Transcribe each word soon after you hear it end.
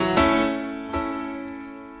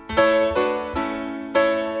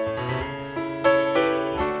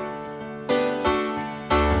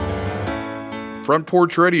Front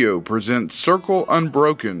Porch Radio presents Circle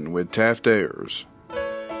Unbroken with Taft Ayers.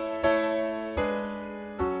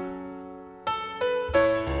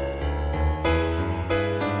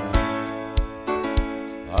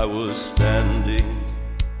 I was standing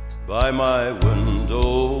by my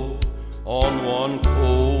window on one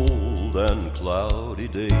cold and cloudy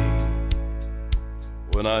day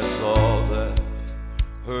when I saw that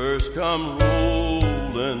hearse come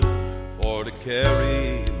rolling for to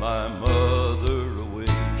carry my mother away.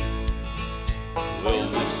 Will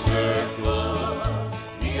the circle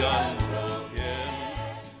be unbroken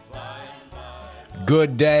by and by?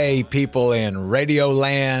 Good day, people in radio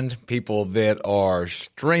land, people that are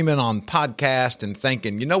streaming on podcast and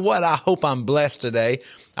thinking, you know what, I hope I'm blessed today.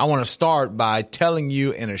 I want to start by telling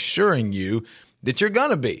you and assuring you that you're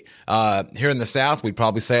going to be. Here in the South, we'd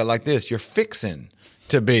probably say it like this: you're fixing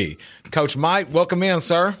to be. Coach Mike, welcome in,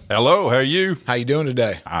 sir. Hello, how are you? How you doing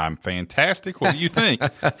today? I'm fantastic. What do you think?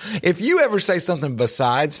 If you ever say something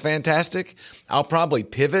besides fantastic, I'll probably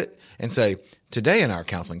pivot and say, today in our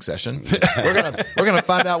counseling session, we're gonna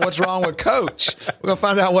find out what's wrong with Coach. We're gonna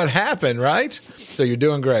find out what happened, right? So you're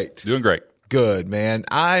doing great. Doing great. Good, man.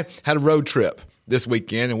 I had a road trip this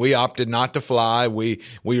weekend, and we opted not to fly. We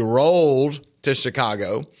rolled to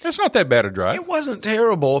Chicago. It's not that bad a drive. It wasn't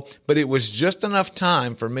terrible, but it was just enough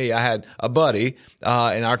time for me. I had a buddy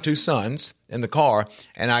and our two sons in the car,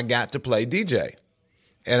 and I got to play DJ.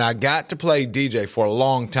 And I got to play DJ for a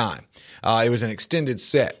long time. It was an extended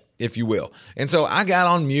set, if you will. And so I got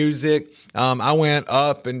on music. I went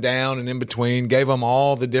up and down and in between, gave them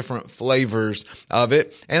all the different flavors of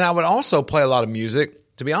it. And I would also play a lot of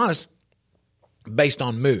music, to be honest, based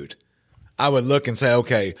on mood. I would look and say,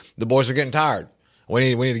 okay, the boys are getting tired.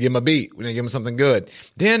 We need to give them a beat. We need to give them something good.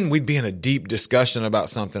 Then we'd be in a deep discussion about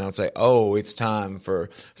something. I'd say, oh, it's time for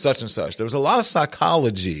such and such. There was a lot of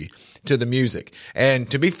psychology to the music. And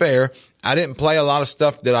to be fair, I didn't play a lot of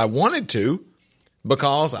stuff that I wanted to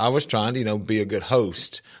because I was trying to, be a good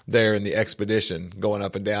host there in the expedition going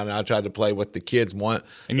up and down. And I tried to play what the kids want.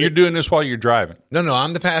 And you're doing this while you're driving? No,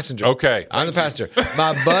 I'm the passenger. Okay. I'm the passenger.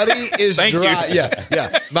 My buddy is driving.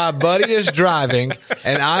 Yeah. My buddy is driving,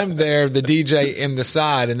 and I'm there, the DJ in the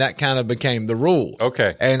side, and that kind of became the rule.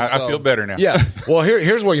 Okay. And I feel better now. Yeah. Well,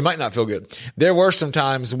 here's where you might not feel good. There were some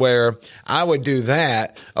times where I would do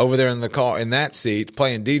that over there in the car, in that seat,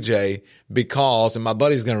 playing DJ because, and my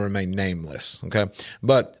buddy's going to remain nameless, okay?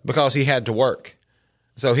 But because he had to work.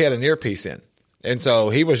 So he had an earpiece in. And so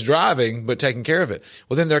he was driving, but taking care of it.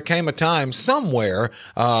 Well, then there came a time somewhere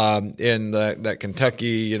in that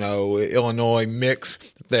Kentucky, Illinois mix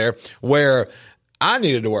there where I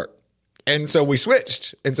needed to work. And so we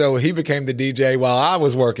switched. And so he became the DJ while I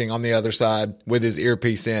was working on the other side with his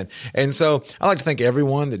earpiece in. And so I like to thank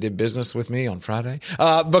everyone that did business with me on Friday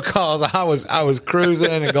because I was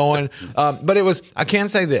cruising and going. But it was, I can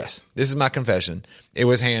say this. This is my confession. It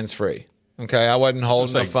was hands-free. Okay, I wasn't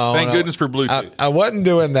holding the phone. Thank goodness for Bluetooth. I wasn't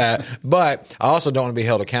doing that, but I also don't want to be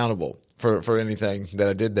held accountable for anything that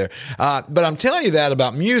I did there. But I'm telling you that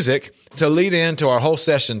about music to lead into our whole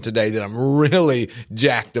session today that I'm really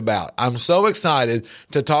jacked about. I'm so excited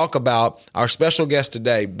to talk about our special guest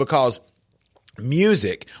today because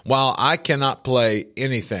music, while I cannot play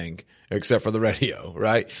anything except for the radio,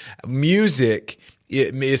 right? Music,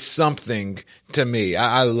 it is something to me.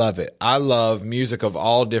 I love it. I love music of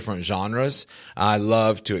all different genres. I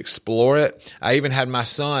love to explore it. I even had my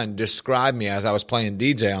son describe me as I was playing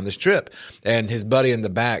DJ on this trip, and his buddy in the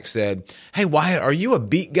back said, "Hey, Wyatt, are you a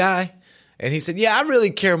beat guy?" And he said, "Yeah, I really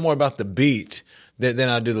care more about the beat than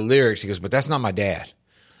I do the lyrics." He goes, "But that's not my dad.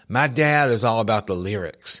 My dad is all about the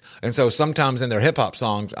lyrics." And so sometimes in their hip hop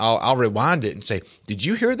songs, I'll rewind it and say, "Did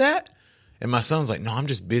you hear that?" And my son's like, "No, I'm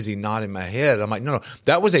just busy nodding my head." I'm like, no,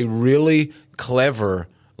 that was a really clever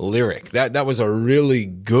lyric. That was a really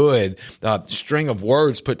good string of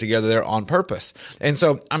words put together there on purpose. And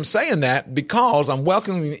so I'm saying that because I'm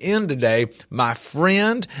welcoming in today my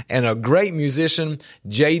friend and a great musician,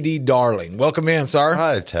 J.D. Darling. Welcome in, sir.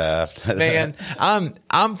 Hi, Taft. Man,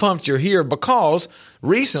 I'm pumped you're here because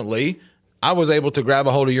recently I was able to grab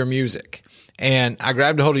a hold of your music. And I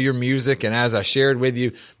grabbed a hold of your music, and as I shared with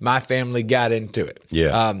you, my family got into it.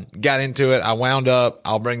 Yeah. Got into it. I wound up,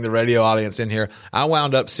 I'll bring the radio audience in here. I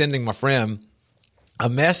wound up sending my friend a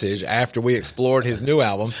message after we explored his new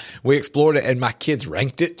album. We explored it, and my kids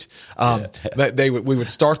ranked it. We would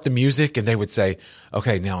start the music, and they would say,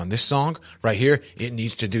 "Okay, now on this song right here, it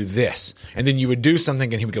needs to do this." And then you would do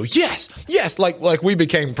something, and he would go, "Yes, yes," like we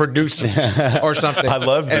became producers or something. I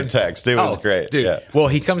love the text. It was great. Dude. Yeah. Well,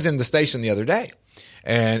 he comes in the station the other day,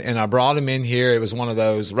 and I brought him in here. It was one of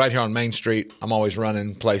those right here on Main Street. I'm always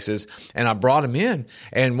running places, and I brought him in,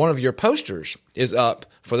 and one of your posters is up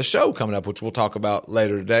for the show coming up, which we'll talk about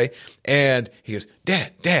later today. And he goes,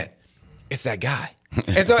 Dad, it's that guy.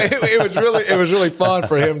 And so it was really fun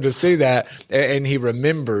for him to see that, and he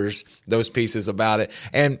remembers those pieces about it.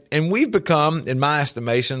 And we've become, in my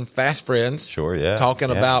estimation, fast friends. Sure, yeah. Talking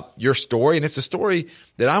about your story, and it's a story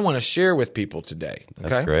that I want to share with people today. Okay?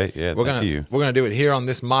 That's great. Yeah, thank you. We're gonna do it here on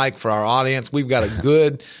this mic for our audience. We've got a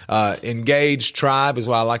good, engaged tribe, is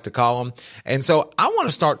what I like to call them. And so I want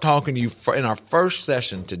to start talking to you in our first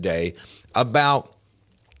session today about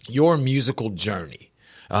your musical journey.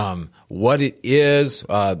 What it is.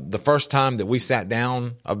 The first time that we sat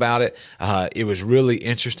down about it, it was really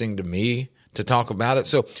interesting to me to talk about it.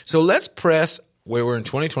 So let's press, where we're in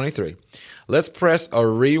 2023, let's press a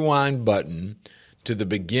rewind button to the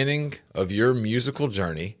beginning of your musical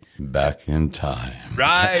journey. Back in time.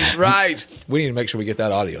 Right. We need to make sure we get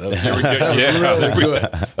that audio. That was really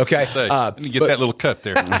good. Okay. Let me get that little cut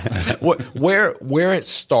there. Where it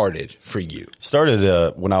started for you?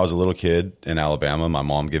 Started when I was a little kid in Alabama. My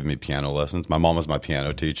mom giving me piano lessons. My mom was my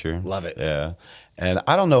piano teacher. Love it. Yeah. And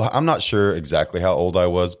I don't know, I'm not sure exactly how old I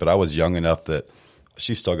was, but I was young enough that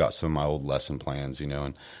she still got some of my old lesson plans,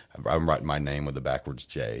 and I'm writing my name with a backwards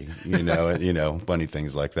J, and, funny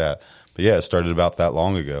things like that. But yeah, it started about that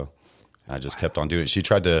long ago. And I just kept on doing it.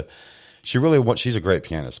 She's a great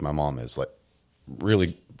pianist. My mom is, like,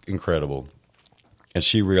 really incredible. And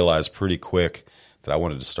she realized pretty quick that I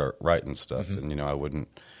wanted to start writing stuff. Mm-hmm. And, I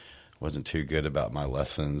wasn't too good about my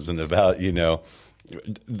lessons and about,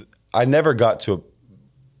 I never got to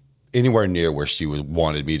anywhere near where she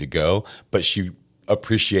wanted me to go, but she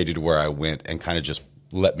appreciated where I went and kind of just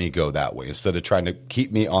let me go that way. Instead of trying to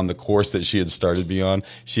keep me on the course that she had started me on,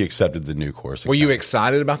 she accepted the new course. Were you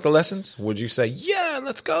excited about the lessons? Would you say, yeah,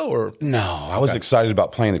 let's go? Or no, I was excited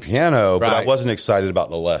about playing the piano, but I wasn't excited about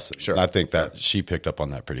the lessons. Sure. And I think that she picked up on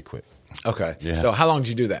that pretty quick. Okay. Yeah. So how long did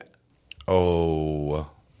you do that? Oh,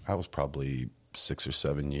 I was probably 6 or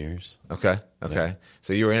 7 years. Okay. Yeah.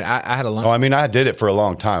 So you were in, I had a lunch. Oh, I mean, I did it for a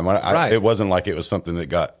long time. Right. It wasn't like it was something that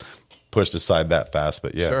got pushed aside that fast,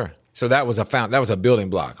 but yeah. Sure. So that was a building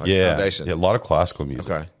block, like a foundation. Yeah, a lot of classical music.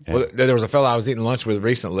 Okay. Yeah. Well, there was a fellow I was eating lunch with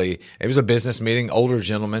recently. It was a business meeting, older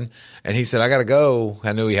gentleman, and he said, I got to go.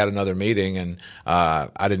 I knew he had another meeting, and I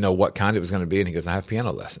didn't know what kind it was going to be, and he goes, I have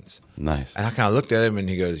piano lessons. Nice. And I kind of looked at him, and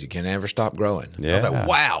he goes, you can never stop growing. Yeah. I was like,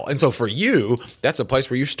 wow. And so for you, that's a place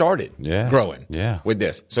where you started growing with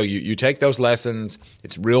this. So you take those lessons.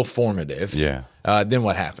 It's real formative. Yeah. Then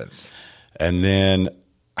what happens? And then,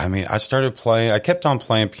 I started playing. I kept on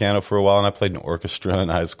playing piano for a while, and I played in orchestra in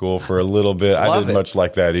high school for a little bit. I didn't much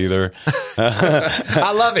like that either.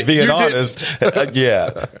 I love it. Being honest.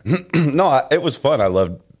 Yeah. No, it was fun. I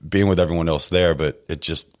loved being with everyone else there, but it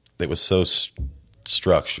was so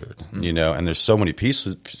structured, and there's so many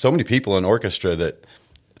pieces, so many people in orchestra that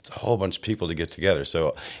it's a whole bunch of people to get together.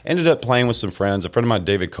 So I ended up playing with some friends. A friend of mine,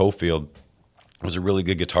 David Cofield, was a really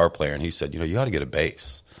good guitar player, and he said, you ought to get a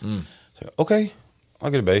bass. So, okay. I'll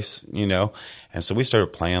get a bass, And so we started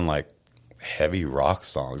playing like heavy rock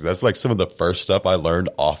songs. That's like some of the first stuff I learned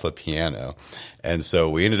off a piano. And so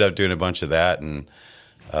we ended up doing a bunch of that. And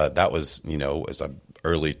that was, as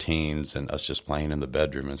early teens and us just playing in the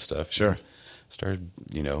bedroom and stuff. Sure. Started,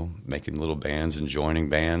 making little bands and joining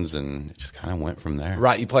bands, and it just kind of went from there.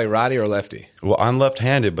 Right. You play righty or lefty? Well, I'm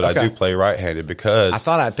left-handed, but I do play right-handed because I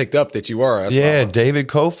thought I picked up that you were. Yeah, David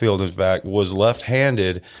Cofield, in fact, was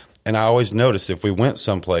left-handed. And I always noticed if we went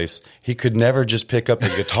someplace, he could never just pick up the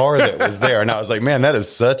guitar that was there. And I was like, man, that is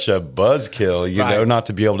such a buzzkill, not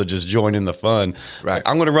to be able to just join in the fun. Right. Like,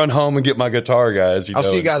 I'm going to run home and get my guitar, guys. I'll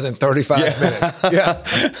see you guys in 35 minutes. Yeah.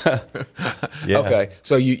 Yeah. Okay.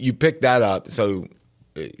 So you picked that up. So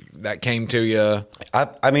that came to you. I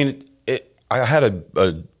had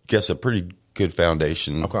a pretty good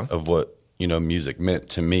foundation of what, music meant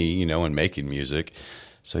to me, in making music.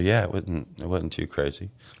 So yeah, it wasn't too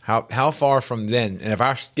crazy. How far from then? And if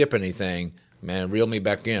I skip anything, man, reel me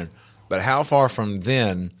back in. But how far from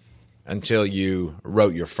then until you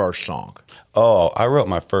wrote your first song? Oh, I wrote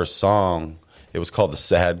my first song. It was called "The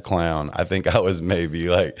Sad Clown." I think I was maybe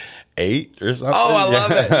like 8 or something. Oh, I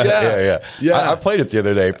love it. Yeah. I played it the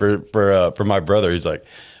other day for my brother. He's like,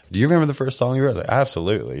 "Do you remember the first song you wrote?" I was like,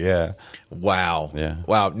 absolutely, yeah. Wow. Yeah.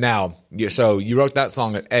 Wow. Now, so you wrote that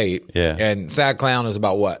song at 8. Yeah. And "Sad Clown" is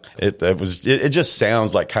about what? It just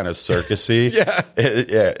sounds like kind of circusy.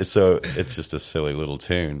 Yeah. So it's just a silly little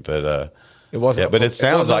tune, but It wasn't. Yeah, but it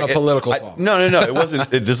sounds wasn't like a political song. No. It wasn't.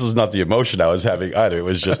 This was not the emotion I was having either. It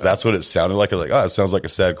was just that's what it sounded like. I was like, oh, it sounds like a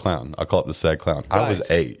sad clown. I'll call it the sad clown. I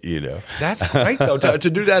was 8. That's great though to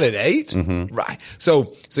do that at 8, Mm-hmm. right?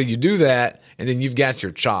 So you do that, and then you've got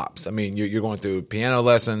your chops. I mean, you're going through piano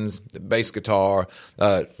lessons, bass guitar.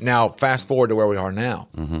 Now, fast forward to where we are now.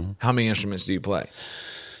 Mm-hmm. How many instruments do you play?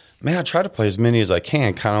 Man, I try to play as many as I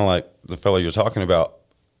can. Kind of like the fellow you're talking about.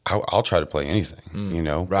 I'll try to play anything.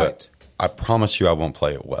 right. But I promise you, I won't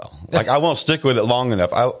play it well. Like I won't stick with it long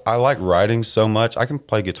enough. I like writing so much. I can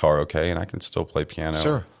play guitar okay, and I can still play piano.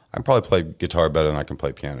 Sure. I can probably play guitar better than I can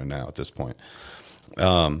play piano now at this point.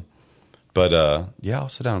 But I'll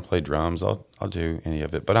sit down and play drums. I'll do any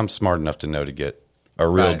of it. But I'm smart enough to know to get a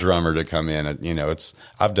real drummer to come in. And,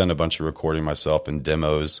 I've done a bunch of recording myself and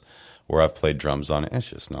demos where I've played drums on it.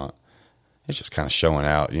 It's just kind of showing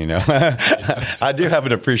out, I do have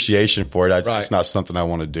an appreciation for it. It's just not something I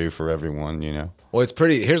want to do for everyone, Well, it's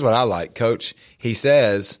pretty. Here's what I like, Coach. He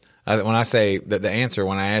says, when I say that the answer,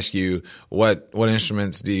 when I ask you what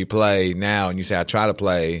instruments do you play now, and you say I try to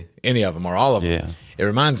play any of them or all of them, it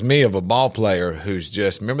reminds me of a ball player who's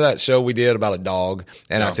just, remember that show we did about a dog?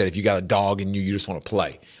 And I said, if you got a dog and you just want to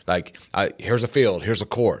play, like here's a field, here's a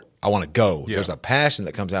court. I want to go. Yeah. There's a passion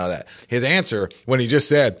that comes out of that. His answer, when he just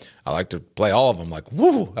said, I like to play all of them, like,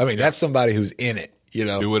 woo. I mean, that's somebody who's in it,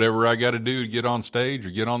 Do whatever I got to do to get on stage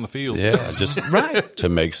or get on the field. Yeah, just to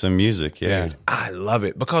make some music. Yeah. Dude, I love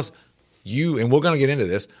it because and we're going to get into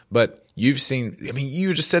this, but you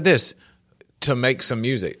just said this, to make some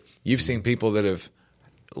music. You've seen people that have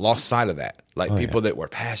lost sight of that, like people that were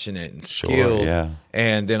passionate and skilled.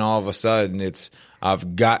 And then all of a sudden it's,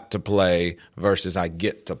 I've got to play versus I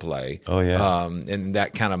get to play. Oh, yeah. And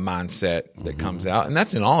that kind of mindset that comes out. And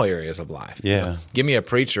that's in all areas of life. Yeah. Give me a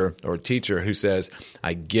preacher or a teacher who says,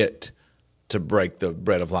 I get to break the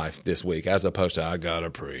bread of life this week, as opposed to I got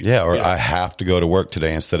to preach. Yeah, or I have to go to work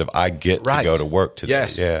today instead of I get to go to work today.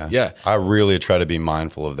 Yes. Yeah. I really try to be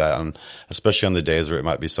mindful of that, and especially on the days where it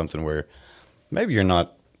might be something where maybe you're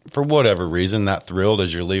not, for whatever reason, that thrilled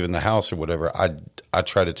as you're leaving the house or whatever. I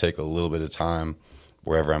try to take a little bit of time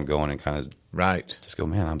wherever I'm going and kind of just go,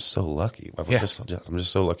 man, I'm so lucky. I'm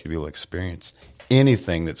just so lucky to be able to experience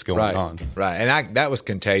anything that's going on. Right. And that was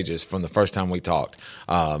contagious from the first time we talked.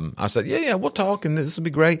 I said, we'll talk and this will be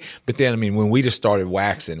great. But then, when we just started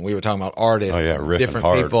waxing, we were talking about artists, different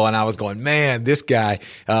people. And I was going, man, this guy,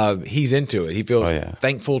 he's into it. He feels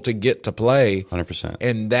thankful to get to play. 100%.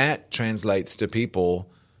 And that translates to people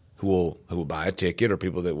who will buy a ticket, or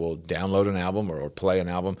people that will download an album or play an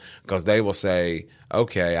album, because they will say,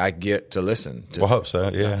 okay, I get to listen to. Well, I hope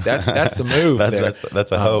so. Yeah. That's the move.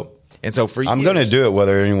 that's a hope. And so for I'm going to do it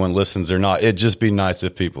whether anyone listens or not. It'd just be nice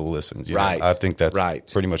if people listened. Right. I think that's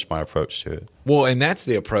pretty much my approach to it. Well, and that's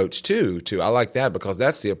the approach too. I like that, because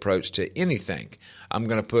that's the approach to anything. I'm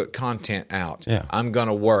going to put content out. Yeah. I'm going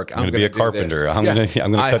to work. I'm going to be a carpenter. I'm going to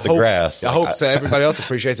cut the grass. I hope so everybody else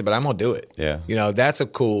appreciates it, but I'm going to do it. Yeah. That's a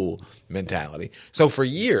cool mentality. So for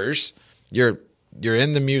years, you're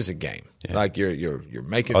in the music game. Yeah. Like you're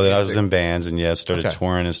making music. Then I was in bands and started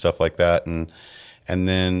touring and stuff like that, and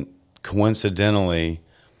then coincidentally,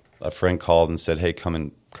 a friend called and said, hey,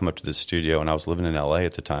 come up to the studio. And I was living in LA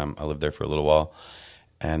at the time. I lived there for a little while.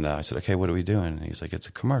 And I said, okay, what are we doing? And he's like, it's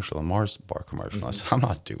a commercial, a Mars bar commercial. Mm-hmm. I said, I'm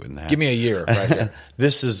not doing that. Give me a year right here.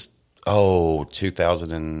 This is,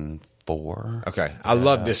 2004. Okay. I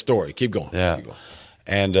love this story. Keep going. Yeah. Keep going.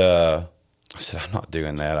 And I said, I'm not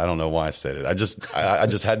doing that. I don't know why I said it. I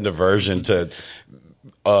just had an aversion to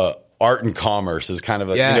art and commerce is kind of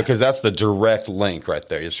a, because that's the direct link right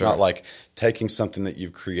there. It's not like taking something that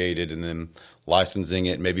you've created and then licensing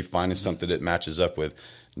it, and maybe finding something that matches up with.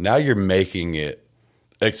 Now you're making it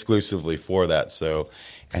exclusively for that. So,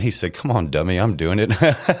 and he said, come on, dummy, I'm doing it.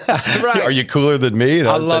 Are you cooler than me? And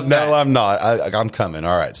I love said, that. No, I'm not. I'm coming.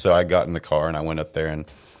 All right. So I got in the car and I went up there, and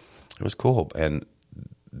it was cool. And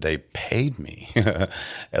they paid me.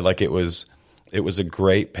 And like it was a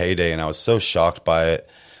great payday, and I was so shocked by it.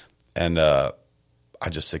 And I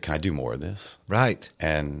just said, can I do more of this? Right.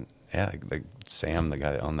 And like Sam, the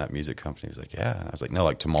guy that owned that music company, was like, yeah. And I was like, no,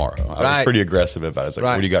 like tomorrow. I was pretty aggressive about it. I was like,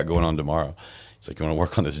 what do you got going on tomorrow? He's like, you want to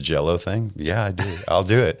work on this Jell-O thing? Yeah, I do. I'll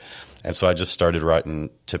do it. And so I just started writing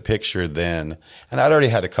to picture then. And I'd already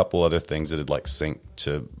had a couple other things that had like synced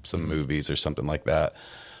to some movies or something like that.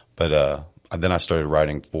 But then I started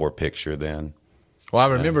writing for picture then. Well,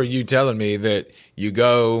 I remember you telling me that you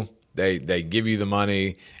go, they give you the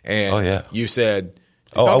money, and you said,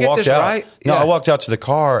 I walked out. Right? No, I walked out to the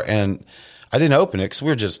car, and I didn't open it because we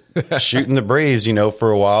were just shooting the breeze, for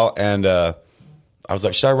a while. And I I was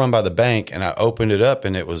like, should I run by the bank? And I opened it up,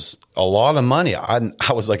 and it was a lot of money. I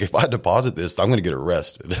was like, if I deposit this, I'm going to get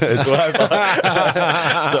arrested. That's what I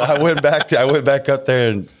thought. So I went back up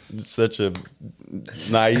there, and such a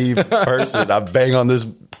naive person, I bang on this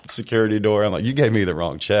security door. I'm like, you gave me the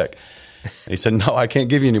wrong check. And he said, no, I can't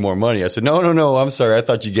give you any more money. I said, no, I'm sorry. I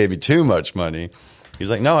thought you gave me too much money. He's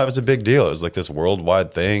like, no, it was a big deal. It was like this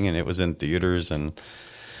worldwide thing, and it was in theaters. And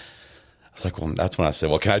I was like, well, that's when I said,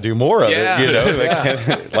 well, can I do more of it? You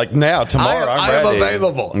know, like now, tomorrow, I'm ready.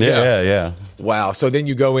 available. Yeah. Wow. So then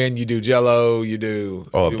you go in, you do Jell-O, you do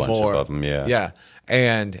a do bunch more. of them, yeah. Yeah.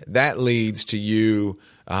 And that leads to you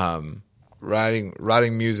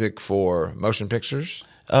writing music for motion pictures?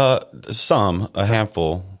 A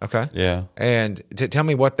handful. Okay. Yeah. And tell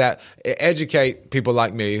me what educate people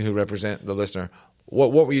like me who represent the listener.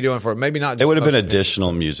 What were you doing for it? Maybe not just it would have been motion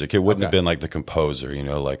additional music. It wouldn't have Okay. been like the composer, you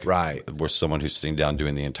know, like Right. we're someone who's sitting down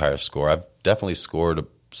doing the entire score. I've definitely scored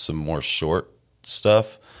some more short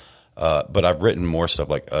stuff, but I've written more stuff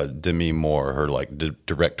like Demi Moore, her like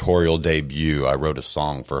directorial debut. I wrote a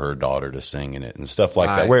song for her daughter to sing in it and stuff like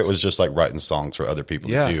Right. that, where it was just like writing songs for other people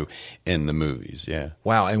Yeah. to do in the movies. Yeah.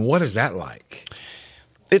 Wow. And what is that like?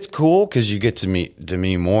 It's cool because you get to meet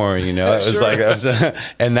Demi Moore, you know. It was Sure.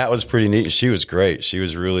 and that was pretty neat. She was great. She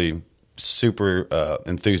was really super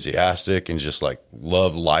enthusiastic and just like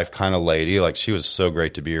love life kind of lady. Like she was so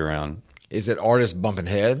great to be around. Is it artists bumping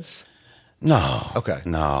heads? No, Okay.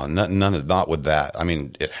 no, not with that. I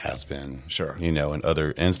mean, it has been, Sure. you know, in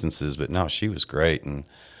other instances, but no, she was great, and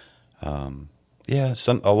yeah,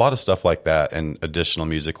 a lot of stuff like that, and additional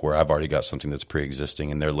music where I've already got something that's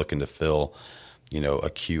pre-existing, and they're looking to fill, you know, a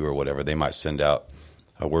queue or whatever. They might send out,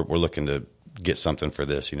 we're looking to get something for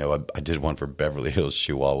this. You know, I did one for Beverly Hills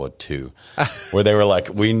Chihuahua 2, where they were like,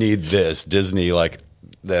 we need this. Disney, like,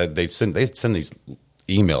 they send these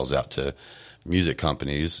emails out to music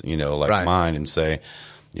companies, you know, like Right. mine, and say,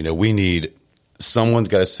 you know, someone's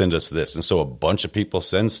got to send us this. And so a bunch of people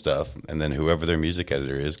send stuff, and then whoever their music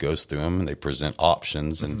editor is goes through them, and they present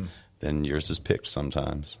options, and then yours is picked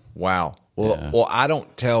sometimes. Wow. Well, I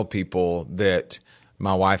don't tell people that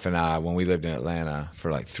my wife and I, when we lived in Atlanta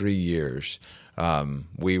for like 3 years,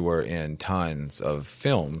 we were in tons of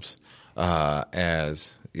films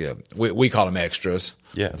as, you know, we call them extras.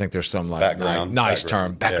 Yeah. I think there's some like Background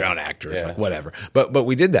term, background actors, Yeah. like whatever. But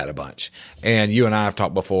we did that a bunch. And you and I have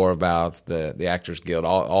talked before about the Actors Guild,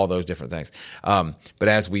 all those different things. But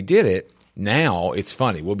as we did it, now it's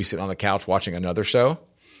funny. We'll be sitting on the couch watching another show.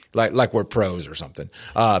 Like we're pros or something.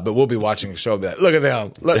 But we'll be watching a show and be like, look at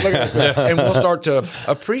them. Look at this. And we'll start to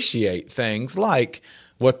appreciate things like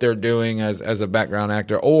what they're doing as a background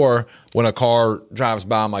actor. Or when a car drives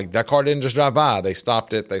by, I'm like, that car didn't just drive by. They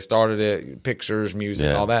stopped it. They started it. Pictures, music,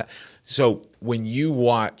 Yeah. all that. So when you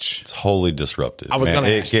watch... It's wholly disruptive. I was gonna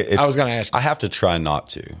ask you. I have to try not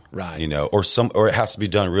to. Right. You know, or it has to be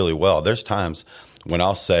done really well. There's times when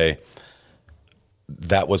I'll say,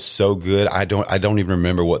 that was so good. I don't even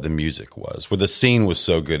remember what the music was, where the scene was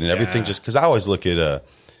so good and everything. Yeah. Just because I always look at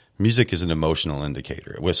music is an emotional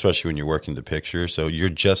indicator, especially when you're working the picture. So you're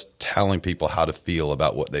just telling people how to feel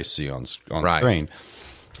about what they see on Right. screen,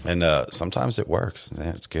 and sometimes it works. And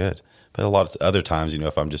it's good, but a lot of other times, you know,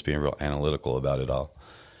 if I'm just being real analytical about it,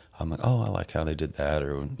 I'm like, oh, I like how they did that,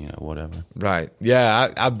 or you know, whatever. Right.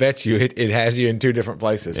 Yeah, I bet you it has you in two different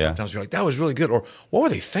places. Yeah. Sometimes you're like, that was really good. Or what were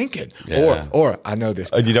they thinking? Yeah. Or I know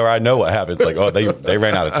this. You know, I know what happens. Like, oh, they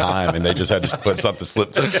ran out of time, and they just had to put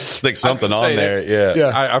stick something on there.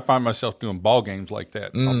 Yeah. I find myself doing ball games like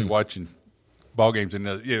that. I'll be watching ball games, and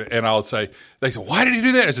I'll say, they say, why did he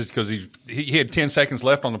do that? It's because he had 10 seconds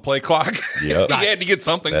left on the play clock. Yep. He had to get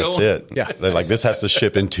something That's going. it. Yeah. They're like, this has to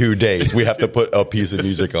ship in 2 days. We have to put a piece of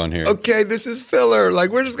music on here. Okay, this is filler.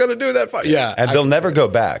 Like, we're just going to do that. Yeah. And they'll never go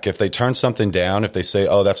back. If they turn something down, if they say,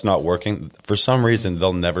 oh, that's not working, for some reason,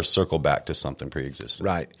 they'll never circle back to something pre-existing.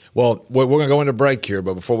 Right. Well, we're going to go into break here,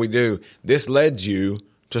 but before we do, this led you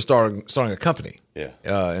to starting a company. Yeah.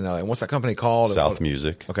 In LA. And what's that company called? South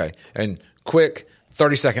Music. Okay. And quick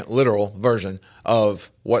 30-second literal version of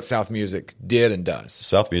what South Music did and does.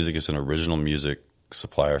 South Music is an original music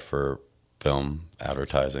supplier for film,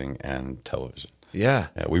 advertising, and television. Yeah.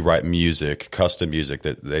 We write music, custom music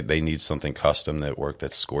that they need something custom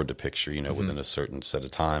that's scored to picture, you know, within a certain set of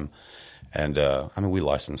time. And I mean, we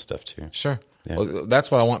license stuff too. Sure. Yeah. Well,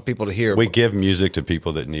 that's what I want people to hear. We give music to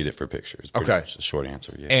people that need it for pictures. Pretty Okay. much the short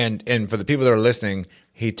answer. Yeah. And for the people that are listening,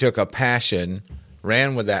 he took a passion,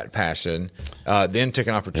 ran with that passion, then took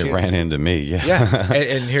an opportunity. It ran into me. Yeah. Yeah,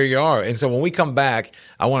 and here you are. And so when we come back,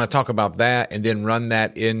 I want to talk about that and then run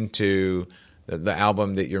that into the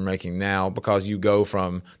album that you're making now, because you go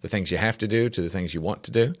from the things you have to do to the things you want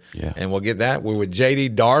to do. Yeah. And we'll get that. We're with J.D.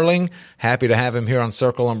 Darling. Happy to have him here on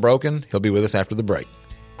Circle Unbroken. He'll be with us after the break.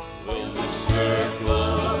 Will the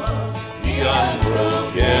circle be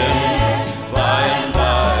unbroken? By and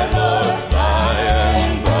by, Lord, by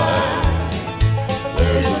and by.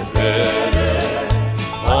 There's a better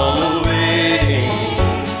home awaiting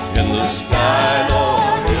in the sky,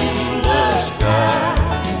 Lord, in the sky.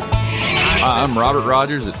 Hi, I'm Robert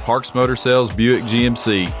Rogers at Parks Motor Sales Buick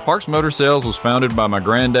GMC. Parks Motor Sales was founded by my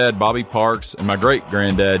granddad, Bobby Parks, and my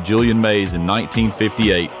great-granddad, Julian Mays, in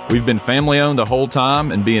 1958. We've been family-owned the whole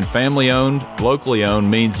time, and being family-owned, locally owned,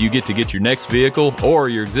 means you get to get your next vehicle or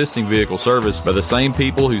your existing vehicle serviced by the same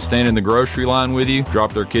people who stand in the grocery line with you,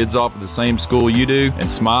 drop their kids off at the same school you do,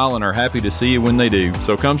 and smile and are happy to see you when they do.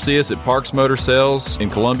 So come see us at Parks Motor Sales in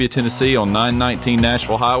Columbia, Tennessee on 919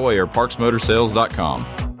 Nashville Highway or parksmotorsales.com.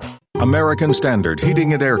 American Standard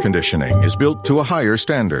Heating and Air Conditioning is built to a higher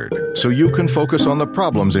standard, so you can focus on the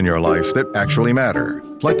problems in your life that actually matter,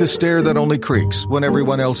 like the stair that only creaks when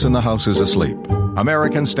everyone else in the house is asleep.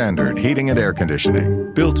 American Standard Heating and Air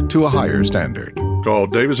Conditioning, built to a higher standard. Call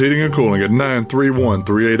Davis Heating and Cooling at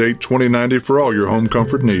 931-388-2090 for all your home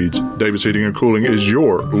comfort needs. Davis Heating and Cooling is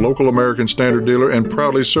your local American Standard dealer and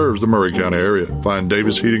proudly serves the Murray County area. Find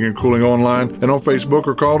Davis Heating and Cooling online and on Facebook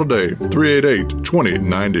or call today,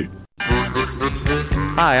 388-2090.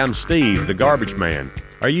 Hi, I'm Steve, the Garbage Man.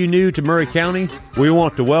 Are you new to Murray County? We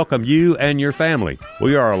want to welcome you and your family.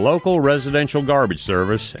 We are a local residential garbage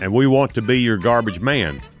service, and we want to be your garbage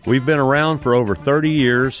man. We've been around for over 30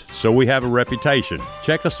 years, so we have a reputation.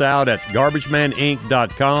 Check us out at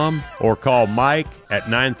garbagemaninc.com or call Mike at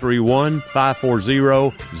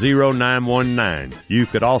 931-540-0919. You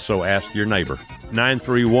could also ask your neighbor.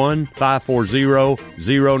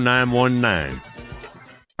 931-540-0919.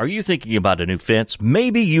 Are you thinking about a new fence?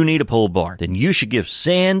 Maybe you need a pole barn. Then you should give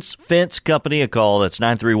Sands Fence Company a call. That's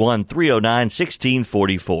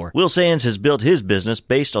 931-309-1644. Will Sands has built his business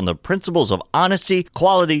based on the principles of honesty,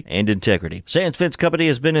 quality, and integrity. Sands Fence Company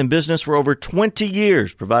has been in business for over 20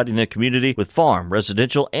 years, providing the community with farm,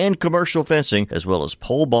 residential, and commercial fencing, as well as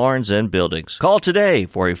pole barns and buildings. Call today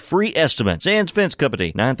for a free estimate. Sands Fence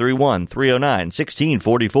Company,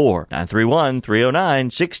 931-309-1644.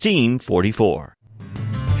 931-309-1644.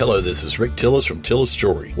 Hello, this is Rick Tillis from Tillis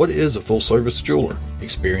Jewelry. What is a full-service jeweler?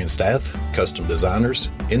 Experienced staff, custom designers,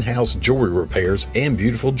 in-house jewelry repairs, and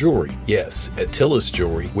beautiful jewelry. Yes, at Tillis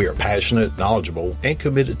Jewelry, we are passionate, knowledgeable, and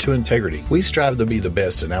committed to integrity. We strive to be the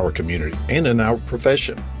best in our community and in our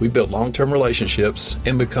profession. We build long-term relationships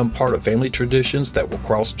and become part of family traditions that will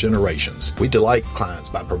cross generations. We delight clients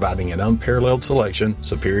by providing an unparalleled selection,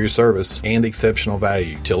 superior service, and exceptional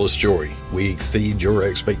value. Tillis Jewelry, we exceed your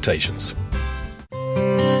expectations.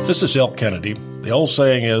 This is Elk Kennedy. The old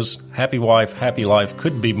saying is, happy wife, happy life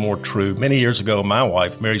couldn't be more true. Many years ago, my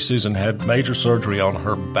wife, Mary Susan, had major surgery on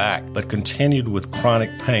her back, but continued with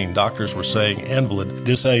chronic pain. Doctors were saying invalid,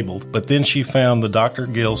 disabled, but then she found the Dr.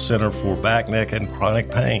 Gill Center for Back, Neck, and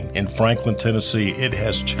Chronic Pain in Franklin, Tennessee. It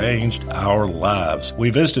has changed our lives. We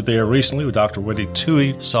visited there recently with Dr. Wendy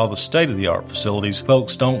Toohey, saw the state-of-the-art facilities.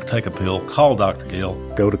 Folks, don't take a pill. Call Dr. Gill.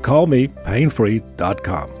 Go to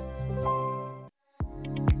callmepainfree.com.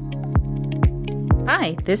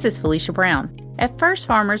 Hi, this is Felicia Brown. At First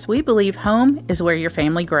Farmers, we believe home is where your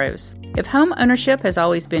family grows. If home ownership has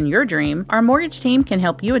always been your dream, our mortgage team can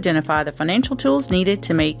help you identify the financial tools needed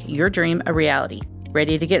to make your dream a reality.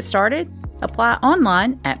 Ready to get started? Apply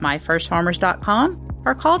online at myfirstfarmers.com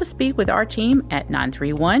or call to speak with our team at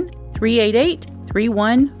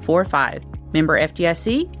 931-388-3145. Member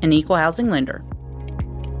FDIC and Equal Housing Lender.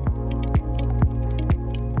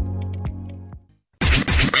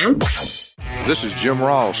 This is Jim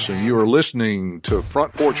Ross, and you are listening to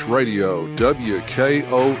Front Porch Radio,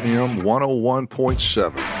 WKOM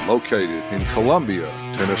 101.7, located in Columbia,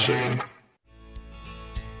 Tennessee.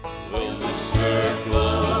 Will the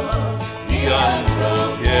circle be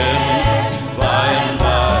unbroken? By and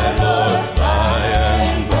by, Lord, by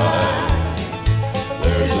and by.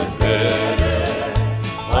 There's a better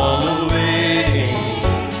home awaiting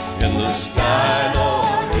in the sky,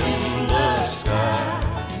 Lord, in the sky.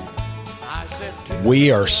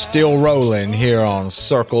 We are still rolling here on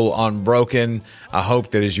Circle Unbroken. I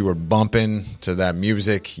hope that as you were bumping to that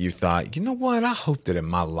music, you thought, you know what? I hope that in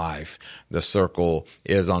my life, the circle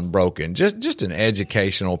is unbroken. Just an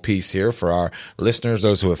educational piece here for our listeners,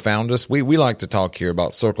 those who have found us. We like to talk here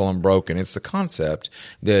about Circle Unbroken. It's the concept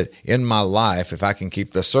that in my life, if I can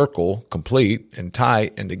keep the circle complete and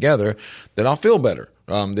tight and together, that I'll feel better.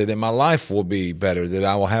 that my life will be better, that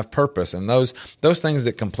I will have purpose. And those things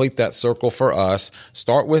that complete that circle for us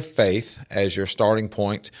start with faith as your starting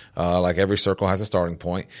point, like every circle has a starting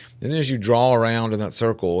point. Then as you draw around in that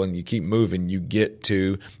circle and you keep moving, you get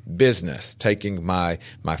to business, taking my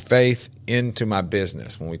faith into my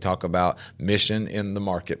business. When we talk about mission in the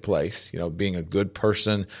marketplace, being a good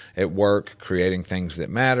person at work, creating things that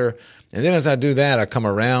matter. And then as I do that, I come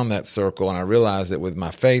around that circle and I realize that with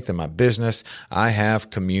my faith and my business, I have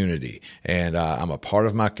community, and I'm a part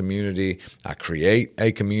of my community. I create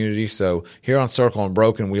a community. So here on Circle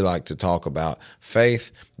Unbroken, we like to talk about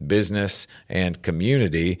faith, business, and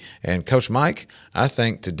community. And Coach Mike, I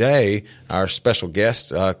think today our special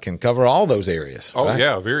guest can cover all those areas. Oh, right?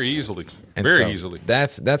 yeah, very easily. And Very so easily.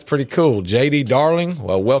 That's pretty cool. JD Darling,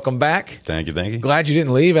 well, welcome back. Thank you. Glad you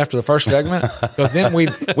didn't leave after the first segment, because then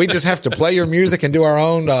we just have to play your music and do our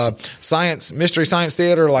own mystery science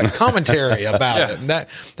theater like commentary about it. And that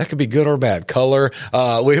could be good or bad. Color,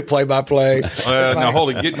 we play by play. Now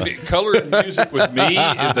hold it. Getting color and music with me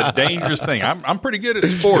is a dangerous thing. I'm pretty good at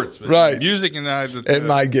sports, but right? Music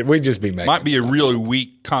and we'd just be making might be a really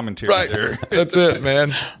weak commentary right there. That's it,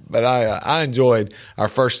 man. But I enjoyed our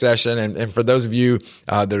first session, and for those of you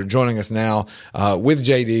that are joining us now, with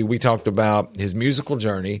JD, we talked about his musical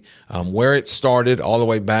journey, where it started all the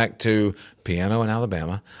way back to piano in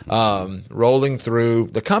Alabama, rolling through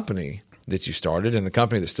the company that you started and the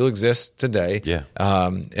company that still exists today. Yeah.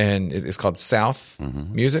 And it's called South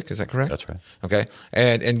Music. Is that correct? That's right. Okay.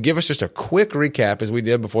 And give us just a quick recap, as we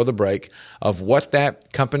did before the break, of what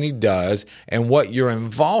that company does and what your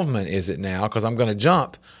involvement is it now, because I'm going to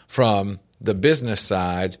jump from the business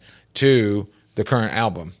side to the current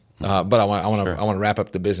album. But I want to wrap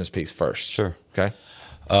up the business piece first. Sure. Okay.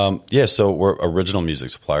 So we're original music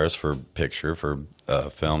suppliers for picture, for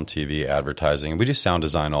film, TV, advertising. We do sound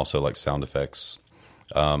design also, like sound effects.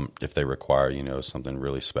 If they require, something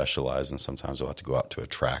really specialized, and sometimes we'll have to go out to a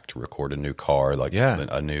track to record a new car, like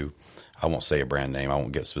a new, I won't say a brand name, I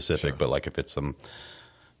won't get specific, but like if it's some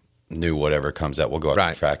new whatever comes out, we'll go out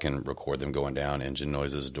to the track and record them going down, engine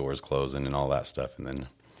noises, doors closing, and all that stuff, and then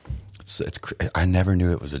I never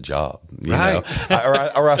knew it was a job, you know?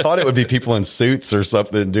 or I thought it would be people in suits or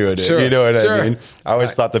something doing it. You know what I mean? I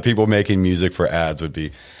always thought the people making music for ads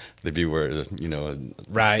they'd be wearing, a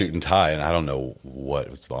suit and tie, and I don't know what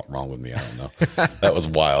was wrong with me. I don't know. That was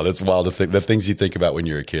wild. It's wild to think the things you think about when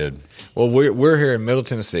you're a kid. Well, we're here in Middle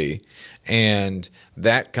Tennessee, and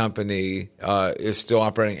that company is still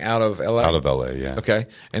operating out of LA. Out of LA, yeah. Okay,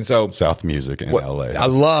 and so South Music in LA. I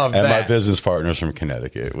love and that. And my business partner's from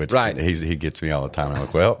Connecticut, which he gets me all the time. I'm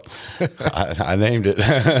like, well, I named it.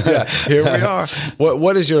 Yeah, here we are.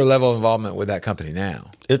 What is your level of involvement with that company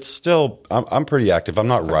now? It's still, I'm pretty active. I'm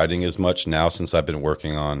not writing as much now since I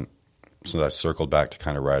circled back to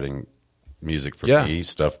kind of writing music for me,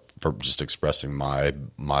 stuff for just expressing my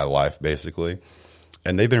life, basically.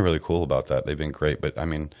 And they've been really cool about that. They've been great. But I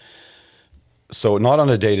mean, so not on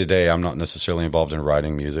a day-to-day, I'm not necessarily involved in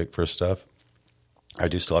writing music for stuff. I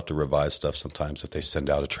do still have to revise stuff sometimes if they send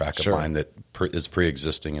out a track of mine that is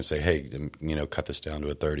pre-existing and say, hey, cut this down to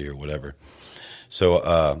a 30 or whatever. So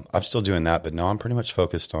I'm still doing that. But no, I'm pretty much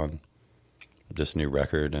focused on this new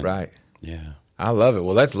record. And, yeah. I love it.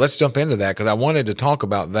 Well, let's jump into that, because I wanted to talk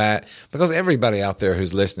about that, because everybody out there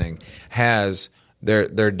who's listening has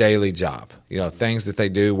their daily job, things that they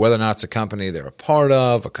do, whether or not it's a company they're a part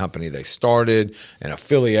of, a company they started, an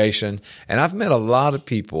affiliation. And I've met a lot of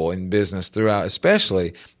people in business throughout,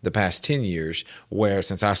 especially the past 10 years, where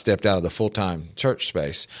since I stepped out of the full-time church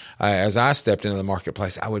space, as I stepped into the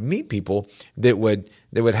marketplace, I would meet people that would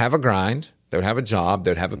have a grind, they would have a job,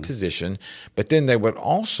 they would have a position, but then they would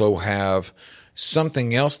also have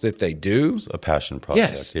something else that they do. A passion project.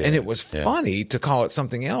 Yes. And it was funny to call it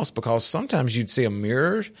something else, because sometimes you'd see a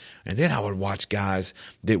mirror, and then I would watch guys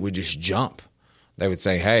that would just jump. They would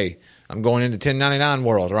say, hey, I'm going into 1099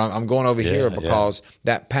 world, or I'm going over here because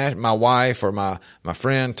that my wife or my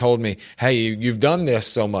friend told me, hey, you've done this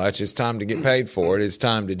so much, it's time to get paid for it. It's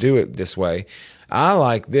time to do it this way. I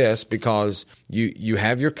like this because you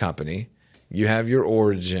have your company. You have your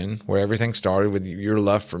origin, where everything started with your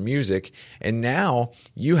love for music, and now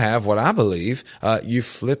you have what I believe you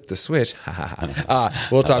flipped the switch.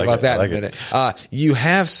 We'll talk about that in a minute. You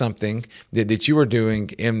have something that you are doing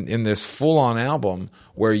in this full-on album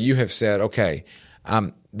where you have said, okay,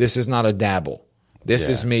 this is not a dabble. This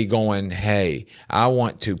is me going, hey, I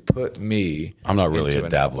want to put me. I'm not really a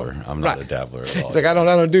dabbler. I'm not a dabbler at all. It's like I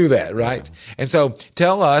don't do that, right? Yeah. And so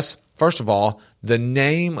tell us, first of all, the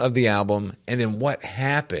name of the album, and then what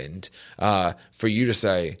happened for you to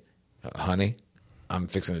say, honey, I'm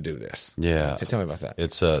fixing to do this. Yeah. So tell me about that.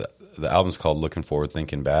 It's the album's called Looking Forward,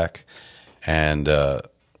 Thinking Back. And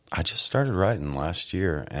I just started writing last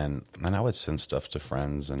year, and then I would send stuff to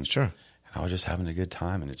friends, and Sure. I was just having a good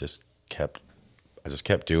time, and I just kept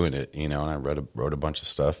doing it, and I wrote a bunch of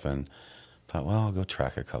stuff, and thought, well, I'll go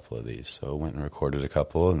track a couple of these. So I went and recorded a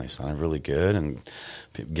couple, and they sounded really good, and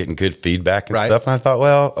getting good feedback and stuff. And I thought,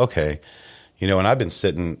 well, okay, and I've been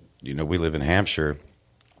sitting, we live in Hampshire,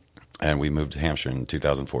 and we moved to Hampshire in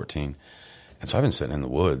 2014. And so I've been sitting in the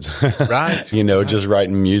woods, right? Just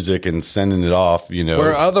writing music and sending it off,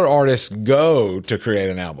 Where other artists go to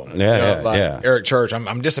create an album. Yeah. Eric Church,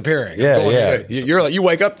 I'm disappearing. Yeah. You're like, you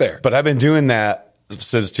wake up there. But I've been doing that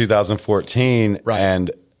since 2014. Right.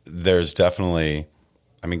 And there's definitely,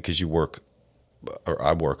 because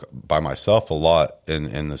I work by myself a lot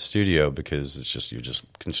in the studio, because you're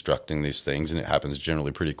just constructing these things, and it happens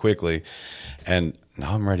generally pretty quickly. And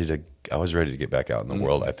now I was ready to get back out in the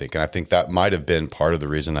world, I think. And I think that might have been part of the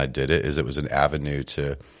reason I did it, is it was an avenue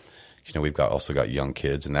to, we've also got young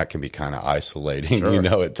kids, and that can be kind of isolating,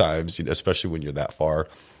 Sure. at times, especially when you're that far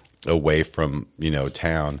away from,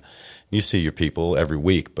 town. You see your people every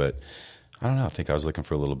week, but I don't know. I think I was looking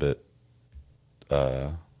for a little bit,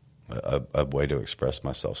 a way to express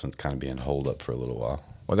myself since kind of being holed up for a little while.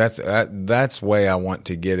 Well, that's way I want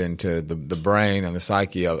to get into the brain and the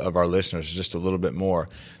psyche of our listeners just a little bit more.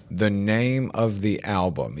 The name of the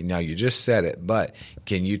album. Now, you just said it, but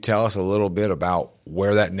can you tell us a little bit about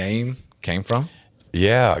where that name came from?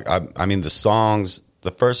 Yeah. The songs,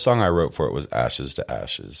 the first song I wrote for it was Ashes to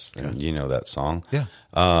Ashes. Okay. And you know that song? Yeah.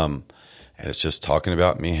 And it's just talking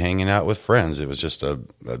about me hanging out with friends. It was just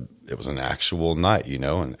it was an actual night,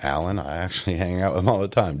 and Alan, I actually hang out with him all the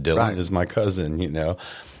time. Dylan is my cousin,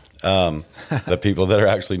 the people that are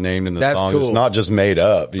actually named in the song. Cool. It's not just made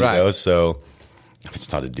up, you know, so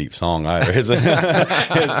it's not a deep song either. It's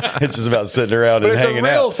just about sitting around and hanging out. It's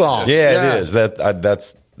a real song. Yeah, it is.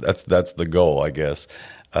 That's the goal, I guess.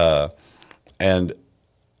 And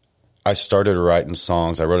I started writing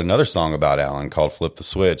songs. I wrote another song about Alan called Flip the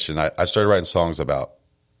Switch. And I started writing songs about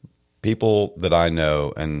people that I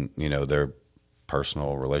know and, their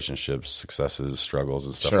personal relationships, successes, struggles,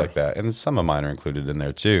 and stuff like that. And some of mine are included in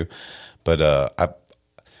there too. But I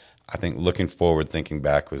think looking forward, thinking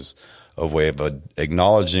back was a way of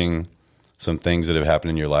acknowledging some things that have happened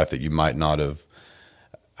in your life that you might not have.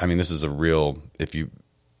 This is a real,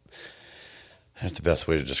 that's the best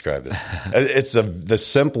way to describe this. It's the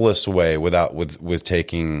simplest way with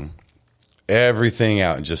taking everything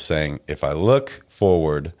out and just saying, if I look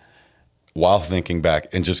forward while thinking back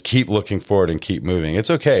and just keep looking forward and keep moving. It's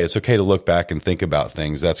okay. It's okay to look back and think about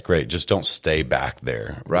things. That's great. Just don't stay back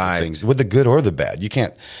there. Right. With the good or the bad. You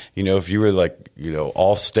can't, if you were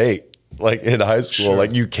all state, in high school,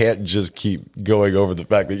 you can't just keep going over the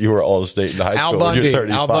fact that you were all state in high school when you're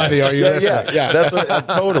 35. Al Bundy, are you listening? Yeah. That's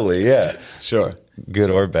totally, yeah. Sure.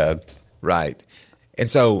 Good or bad. Right.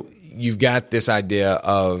 And so you've got this idea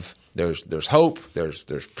of there's hope, there's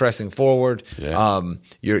pressing forward. Yeah.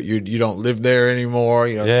 You don't live there anymore,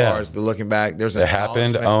 as far as the looking back. There's it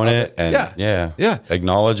happened, own it, and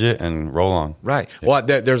acknowledge it and roll on. Right. Yeah. Well,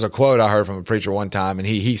 there's a quote I heard from a preacher one time, and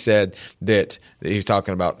he said that he was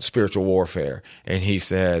talking about spiritual warfare, and he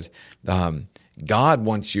said, God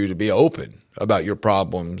wants you to be open about your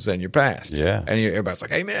problems and your past. Yeah. And everybody's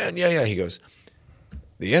like, amen, yeah. He goes,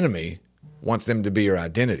 the enemy wants them to be your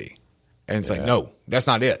identity. And it's like, no, that's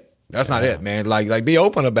not it. That's not it, man. Like be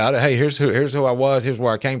open about it. Hey, here's who I was. Here's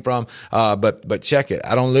where I came from. But check it.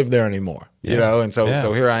 I don't live there anymore. And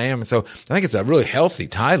so here I am. And so I think it's a really healthy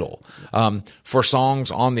title for songs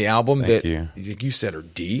on the album that you said are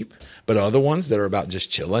deep, but other ones that are about just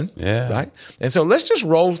chilling. Yeah. Right. And so let's just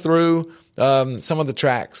roll through some of the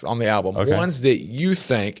tracks on the album, ones that you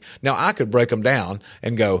think. Now I could break them down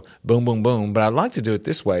and go boom, boom, boom, but I'd like to do it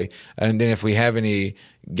this way. And then if we have any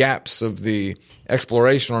gaps of the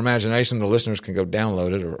exploration or imagination, the listeners can go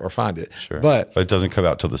download it or find it. Sure. But it doesn't come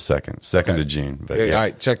out till the 2nd of June. But all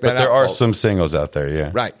right, check that out. But there are folks. some singles out there,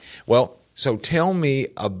 yeah. Right. Well, so tell me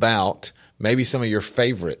about maybe some of your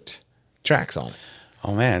favorite tracks on it.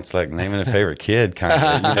 Oh man, it's like naming a favorite kid,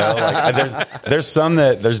 kind of. There's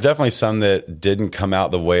definitely some that didn't come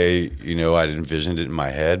out the way I'd envisioned it in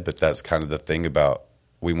my head. But that's kind of the thing about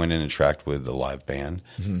we went in and tracked with the live band,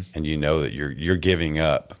 and that you're giving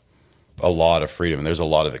up a lot of freedom, and there's a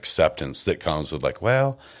lot of acceptance that comes with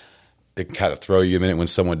it can kind of throw you a minute when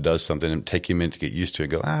someone does something and take you a minute to get used to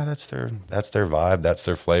it. And go, that's their vibe, that's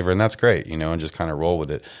their flavor, and that's great, and just kind of roll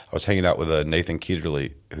with it. I was hanging out with Nathan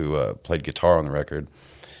Keederly, who played guitar on the record,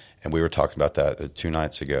 and we were talking about that 2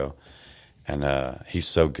 nights ago. he's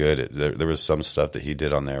so good. There was some stuff that he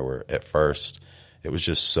did on there where at first it was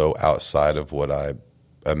just so outside of what I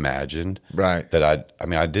imagined, right? That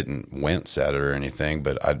I didn't wince at it or anything,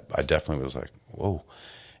 but I definitely was like, whoa.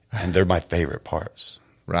 And they're my favorite parts,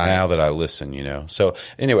 right? Now that I listen, you know. So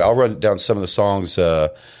anyway, I'll run down some of the songs. Man,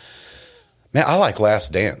 I like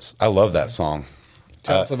Last Dance. I love that song.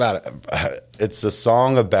 Tell us about it. It's a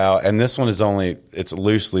song about, and this one it's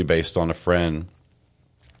loosely based on a friend,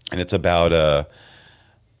 and it's about a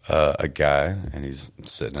guy, and he's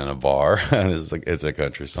sitting in a bar, and it's a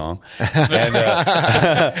country song. And,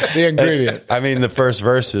 the ingredient. I mean, the first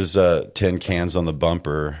verse is 10 cans on the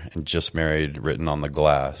bumper and just married written on the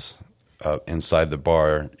glass. Inside the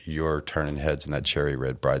bar, you're turning heads in that cherry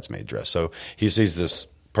red bridesmaid dress. So he sees this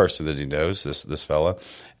person that he knows, this fella,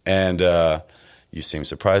 and you seem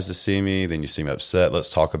surprised to see me, then you seem upset. Let's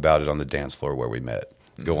talk about it on the dance floor where we met.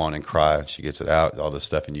 Go on and cry. She gets it out, all this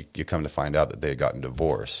stuff, and you come to find out that they had gotten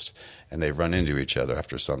divorced, and they've run into each other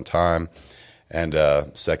after some time. And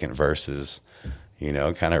second verse is, you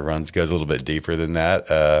know, kind of goes a little bit deeper than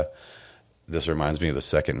that. This reminds me of the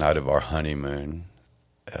second night of our honeymoon,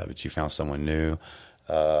 but you found someone new.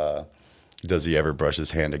 Does he ever brush his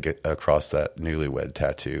hand to get across that newlywed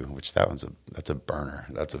tattoo? Which that's a burner.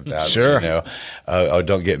 That's a bad sure. one, you know. Oh,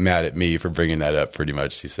 don't get mad at me for bringing that up. Pretty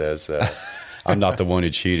much, he says. I'm not the one who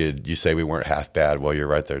cheated. You say we weren't half bad. Well, you're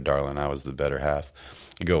right there, darling. I was the better half.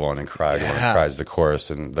 You go on and cry. Go on and cry is the chorus,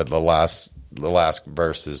 and the last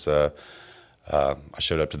verse is I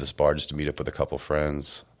showed up to this bar just to meet up with a couple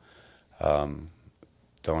friends.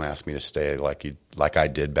 Don't ask me to stay like I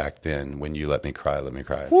did back then. When you let me cry, let me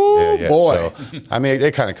cry. Woo, yeah. Boy. So, I mean,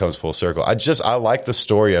 it kind of comes full circle. I like the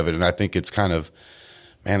story of it, and I think it's kind of,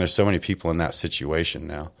 man, there's so many people in that situation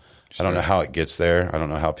now. Sure. I don't know how it gets there. I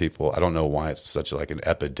don't know why it's such like an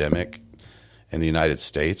epidemic in the United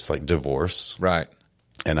States, like divorce. Right.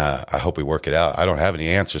 And I hope we work it out. I don't have any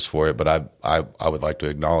answers for it, but I would like to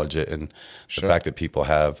acknowledge it, and the fact that people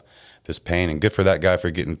have this pain, and good for that guy for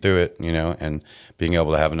getting through it, you know, and being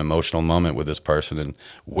able to have an emotional moment with this person and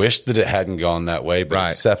wish that it hadn't gone that way, but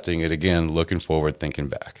accepting it again, looking forward, thinking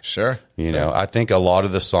back. Sure. You know, I think a lot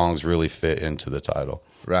of the songs really fit into the title.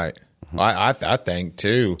 Right. I think,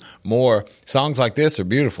 too, more songs like this are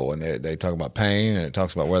beautiful, and they talk about pain, and it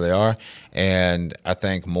talks about where they are. And I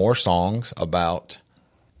think more songs about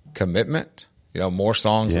commitment, you know, more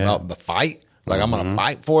songs about the fight. Like, I'm going to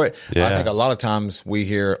fight for it. Yeah. I think a lot of times we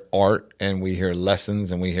hear art and we hear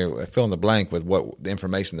lessons and we hear fill in the blank with what the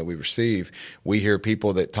information that we receive. We hear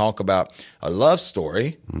people that talk about a love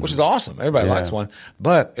story, which is awesome. Everybody likes one,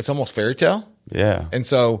 but it's almost fairy tale. Yeah. And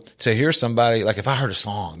so to hear somebody, like if I heard a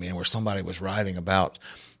song, man, where somebody was writing about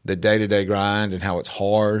the day-to-day grind and how it's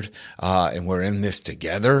hard, and we're in this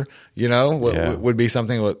together, you know, would be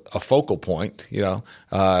something with a focal point, you know,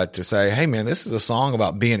 to say, hey, man, this is a song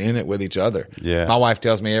about being in it with each other. Yeah. My wife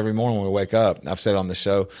tells me every morning when we wake up, I've said on the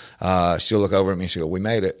show, she'll look over at me and she'll go, we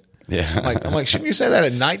made it. Yeah. I'm like, shouldn't you say that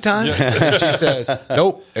at nighttime? And she says,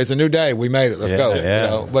 nope, it's a new day. We made it. Let's go. Yeah. You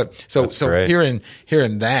know? But so hearing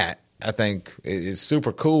that, I think is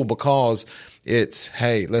super cool because it's,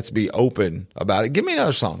 hey, let's be open about it. Give me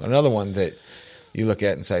another song, another one that you look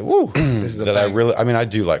at and say, woo, this is a that bang. I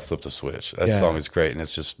do like Flip the Switch. That song is great. And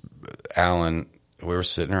it's just, Alan, we were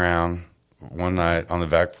sitting around one night on the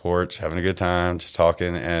back porch having a good time, just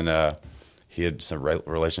talking. And he had some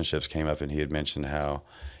relationships came up, and he had mentioned how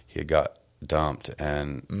he had got dumped.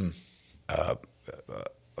 And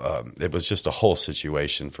it was just a whole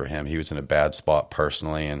situation for him. He was in a bad spot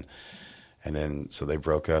personally, and then so they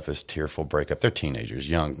broke up, this tearful breakup. They're teenagers,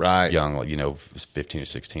 young, like, you know, 15 or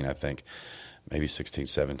 16, I think, maybe 16,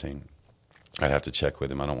 17. I'd have to check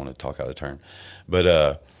with him. I don't want to talk out of turn,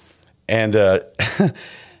 but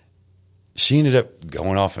she ended up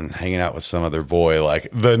going off and hanging out with some other boy like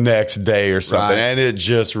the next day or something, and it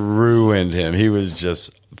just ruined him. He was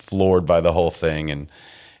just floored by the whole thing, and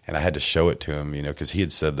I had to show it to him, you know, because he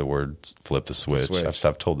had said the word "flip the switch."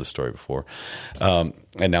 I've told this story before, and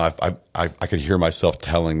now I could hear myself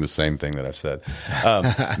telling the same thing that I've said.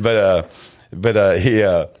 But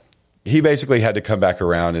he basically had to come back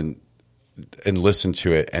around and listen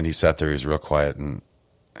to it, and he sat there. He was real quiet, and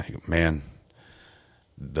I go, man,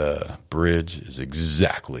 the bridge is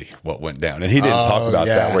exactly what went down. And he didn't talk about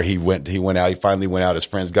that, where he finally went out. His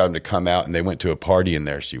friends got him to come out, and they went to a party, and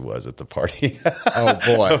there she was at the party. Oh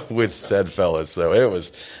boy. With said fellas. So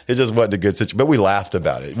it just wasn't a good situation, but we laughed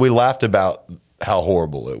about it. We laughed about how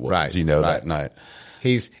horrible it was, you know, that night.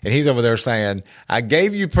 He's over there saying, I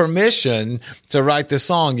gave you permission to write this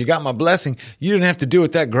song. You got my blessing. You didn't have to do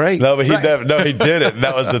it that great. No, but he didn't.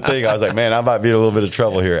 That was the thing. I was like, man, I might be in a little bit of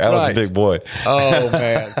trouble here. That was a big boy. Oh,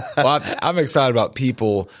 man. Well, I'm excited about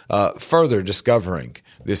people further discovering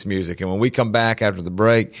this music. And when we come back after the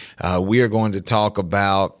break, we are going to talk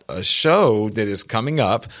about a show that is coming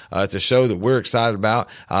up. It's a show that we're excited about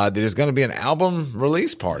that is going to be an album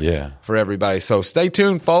release party for everybody. So stay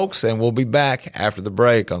tuned, folks, and we'll be back after the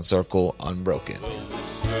break on Circle Unbroken.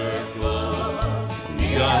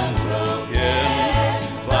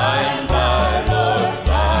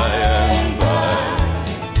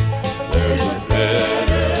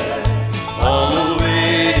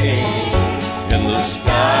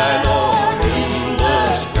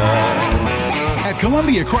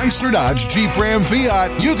 Columbia Chrysler Dodge Jeep Ram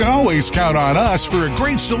Fiat, you can always count on us for a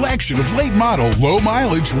great selection of late model, low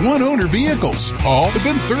mileage, one owner vehicles. All have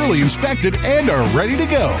been thoroughly inspected and are ready to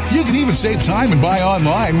go. You can even save time and buy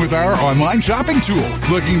online with our online shopping tool.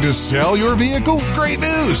 Looking to sell your vehicle? Great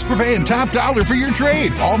news! We're paying top dollar for your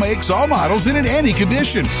trade. All makes, all models, and in any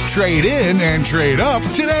condition. Trade in and trade up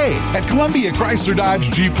today. At Columbia Chrysler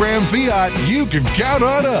Dodge Jeep Ram Fiat, you can count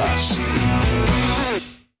on us.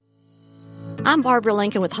 I'm Barbara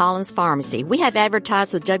Lincoln with Hollins Pharmacy. We have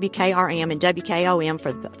advertised with WKRM and WKOM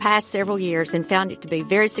for the past several years and found it to be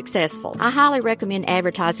very successful. I highly recommend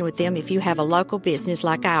advertising with them if you have a local business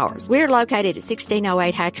like ours. We're located at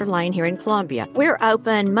 1608 Hatcher Lane here in Columbia. We're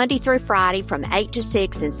open Monday through Friday from 8 to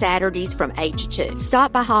 6 and Saturdays from 8 to 2.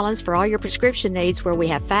 Stop by Hollins for all your prescription needs where we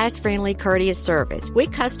have fast, friendly, courteous service. We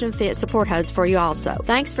custom fit support hose for you also.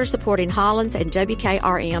 Thanks for supporting Hollins and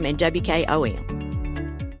WKRM and WKOM.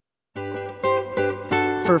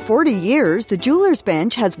 For 40 years, the Jeweler's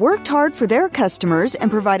Bench has worked hard for their customers and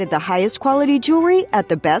provided the highest quality jewelry at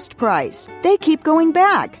the best price. They keep going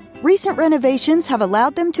back. Recent renovations have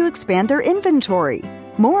allowed them to expand their inventory.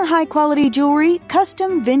 More high-quality jewelry,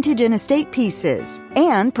 custom vintage and estate pieces,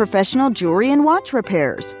 and professional jewelry and watch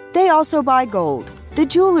repairs. They also buy gold. The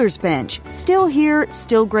Jeweler's Bench. Still here,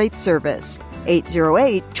 still great service.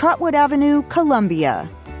 808 Trotwood Avenue, Columbia.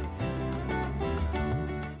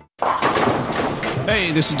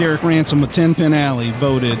 Hey, this is Derek Ransom with 10 Pin Alley,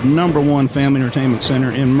 voted #1 family entertainment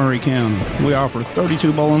center in Murray County. We offer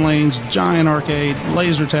 32 bowling lanes, giant arcade,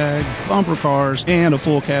 laser tag, bumper cars, and a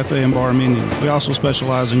full cafe and bar menu. We also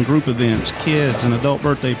specialize in group events, kids and adult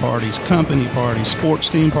birthday parties, company parties, sports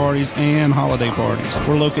team parties, and holiday parties.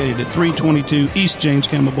 We're located at 322 East James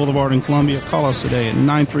Campbell Boulevard in Columbia. Call us today at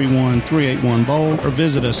 931-381-BOWL or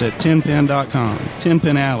visit us at 10pin.com. 10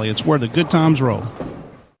 Pin Alley, it's where the good times roll.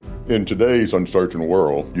 In today's uncertain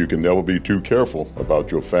world, you can never be too careful about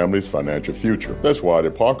your family's financial future. That's why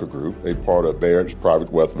the Parker Group, a part of Baird's Private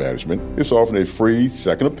Wealth Management, is offering a free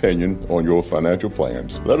second opinion on your financial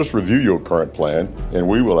plans. Let us review your current plan, and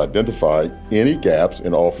we will identify any gaps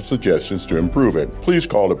and offer suggestions to improve it. Please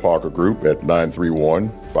call the Parker Group at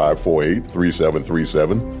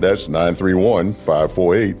 931-548-3737. That's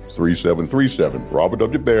 931-548-3737. Robert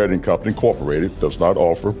W. Baird & Company Incorporated does not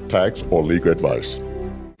offer tax or legal advice.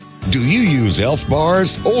 Do you use Elf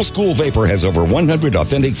bars? Old School Vapor has over 100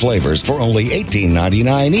 authentic flavors for only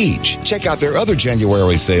 $18.99 each. Check out their other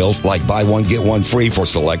January sales like buy one, get one free for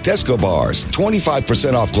select Tesco bars,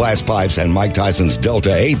 25% off glass pipes and Mike Tyson's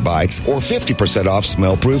Delta 8 bites, or 50% off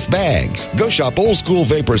smell-proof bags. Go shop Old School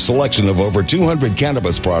Vapor's selection of over 200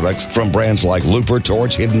 cannabis products from brands like Looper,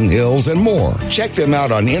 Torch, Hidden Hills, and more. Check them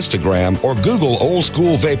out on Instagram or Google Old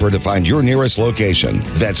School Vapor to find your nearest location.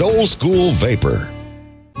 That's Old School Vapor.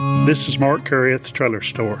 This is Mark Curry at the Trailer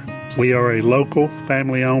Store. We are a local,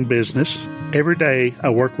 family-owned business. Every day, I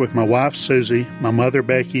work with my wife, Susie, my mother,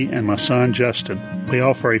 Becky, and my son, Justin. We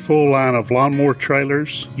offer a full line of lawnmower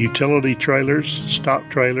trailers, utility trailers, stock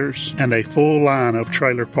trailers, and a full line of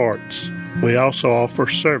trailer parts. We also offer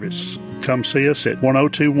service. Come see us at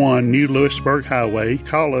 1021 New Lewisburg Highway.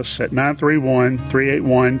 Call us at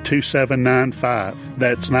 931-381-2795.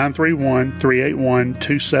 That's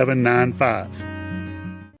 931-381-2795.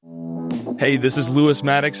 Hey, this is Lewis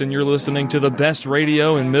Maddox, and you're listening to the best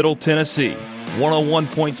radio in Middle Tennessee,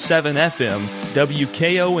 101.7 FM,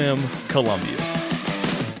 WKOM, Columbia.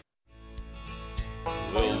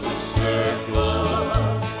 Will the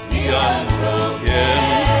circle be unbroken?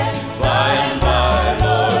 By and by,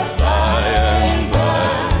 Lord, by and by.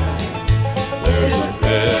 There's a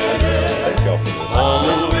better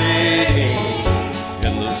home waiting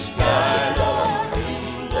in the sky.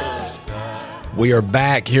 We are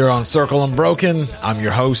back here on Circle Unbroken. I'm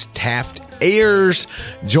your host, Taft Ayers,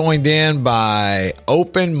 joined in by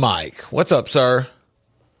Open Mike. What's up, sir?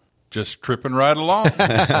 just tripping right along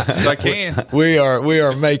as I can. We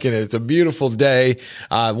are making it. It's a beautiful day.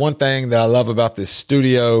 One thing that I love about this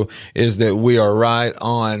studio is that we are right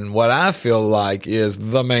on what I feel like is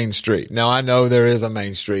the main street. Now, I know there is a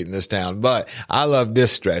main street in this town, but I love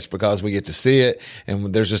this stretch because we get to see it,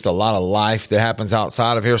 and there's just a lot of life that happens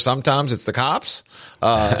outside of here. Sometimes it's the cops.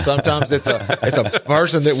 Sometimes it's a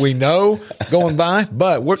person that we know going by,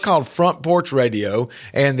 but we're called Front Porch Radio,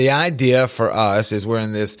 and the idea for us is we're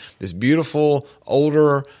in this beautiful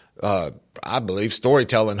older, I believe,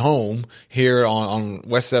 storytelling home here on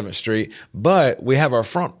West 7th Street. But we have our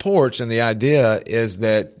front porch, and the idea is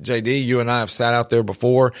that, JD, you and I have sat out there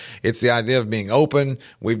before. It's the idea of being open.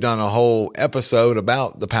 We've done a whole episode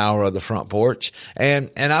about the power of the front porch, and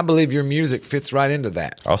I believe your music fits right into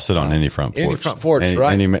that. I'll sit on any front porch. Any front porch,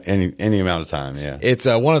 right? Any amount of time, yeah. It's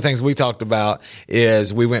one of the things we talked about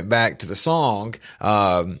is we went back to the song,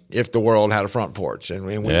 If the World Had a Front Porch, and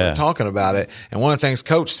we were talking about it. And one of the things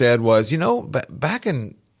Coach said was, back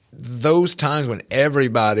in those times when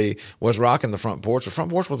everybody was rocking the front porch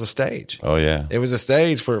was a stage. Oh yeah. It was a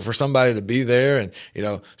stage for somebody to be there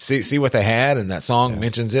and, see what they had. And that song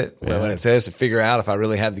mentions it when it says to figure out if I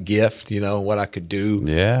really had the gift, what I could do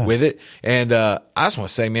with it. And, I just want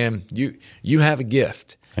to say, man, you have a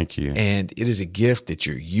gift. Thank you. And it is a gift that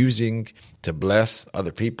you're using to bless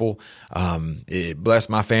other people. It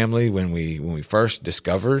blessed my family when we first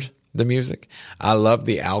discovered the music. I love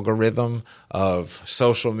the algorithm of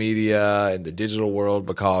social media and the digital world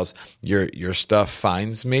because your stuff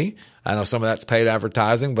finds me. I know some of that's paid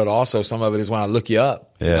advertising, but also some of it is when I look you up.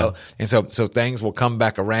 And so things will come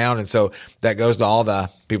back around, and so that goes to all the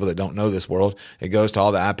people that don't know this world. It goes to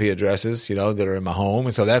all the IP addresses, that are in my home,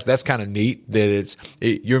 and so that's kind of neat that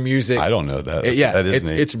your music. I don't know that. That is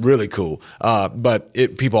neat. It's really cool. But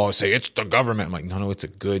people always say it's the government. I'm like, no, it's a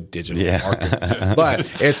good digital market.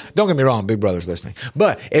 But don't get me wrong, Big Brother's listening.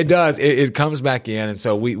 But it does. It comes back in, and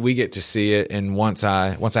so we get to see it. And once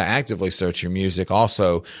I actively search your music,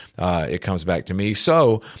 also it comes back to me.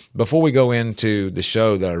 So before we go into the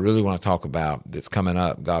show that I really want to talk about that's coming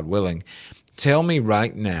up, God willing, tell me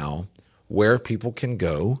right now where people can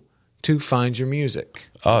go to find your music.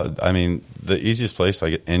 The easiest place,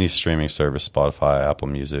 like any streaming service, Spotify, Apple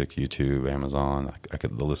Music, YouTube, Amazon,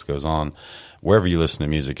 the list goes on. Wherever you listen to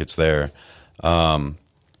music, it's there. You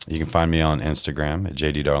can find me on Instagram at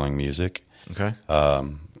JD Darling Music. Okay.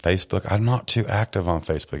 Facebook, I'm not too active on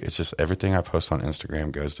Facebook. It's just everything I post on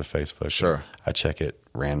Instagram goes to Facebook. Sure. I check it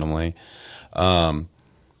randomly.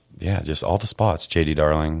 Just all the spots,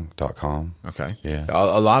 jddarling.com. Okay. Yeah.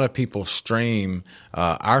 A lot of people stream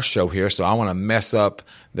our show here, so I want to mess up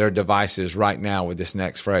their devices right now with this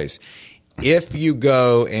next phrase. If you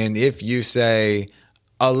go and if you say,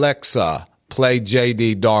 Alexa, play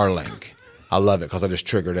JD Darling, I love it because I just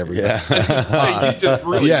triggered everybody. You just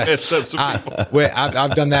really messed up some people.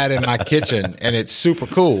 I've done that in my kitchen, and it's super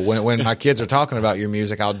cool. When my kids are talking about your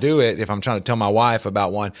music, I'll do it if I'm trying to tell my wife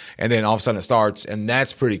about one, and then all of a sudden it starts, and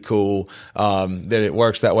that's pretty cool that it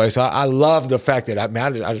works that way. So I love the fact that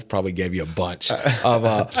I just probably gave you a bunch of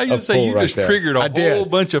I used to say you just triggered a whole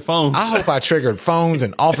bunch of phones. I hope I triggered phones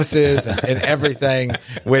and offices and everything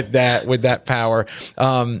with that power.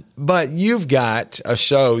 But you've got a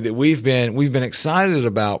show that we've been excited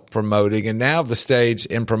about promoting, and now the stage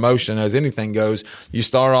in promotion, as anything goes, you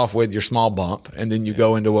start off with your small bump, and then you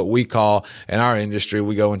go into what we call, in our industry,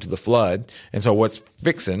 we go into the flood. And so what's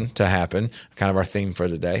fixing to happen, kind of our theme for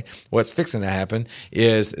today, what's fixing to happen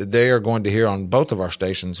is they are going to hear on both of our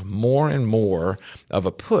stations more and more of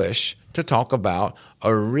a push to talk about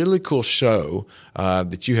a really cool show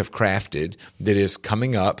that you have crafted that is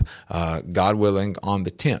coming up, God willing, on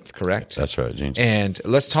the 10th, correct? That's right, Gene. And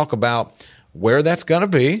let's talk about where that's going to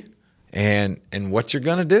be and what you're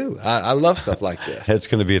going to do. I love stuff like this. It's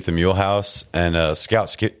going to be at the Mule House, and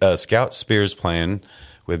Scout Spears playing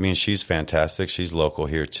with me, and she's fantastic. She's local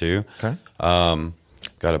here too. Okay.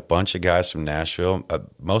 Got a bunch of guys from Nashville.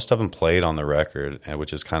 Most of them played on the record, and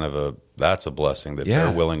which is kind of that's a blessing that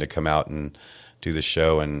they're willing to come out and do the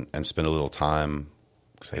show and spend a little time,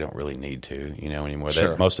 because they don't really need to, anymore.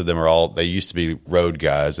 Sure. Most of them they used to be road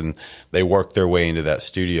guys, and they worked their way into that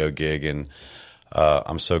studio gig, and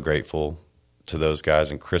I'm so grateful to those guys.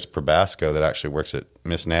 And Chris Probasco, that actually works at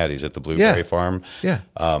Miss Natty's at the Blueberry Farm. Yeah.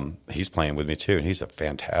 He's playing with me too, and he's a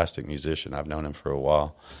fantastic musician. I've known him for a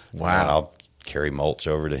while. Wow. I'll carry mulch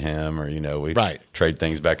over to him, or we trade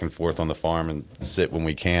things back and forth on the farm and sit when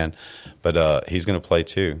we can. But he's going to play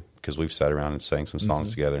too, because we've sat around and sang some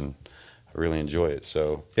songs together, and I really enjoy it.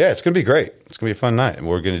 So it's going to be great. It's going to be a fun night, and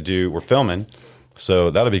we're filming,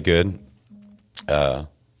 so that'll be good.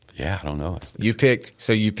 Yeah, I don't know. You picked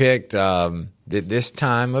this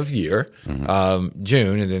time of year,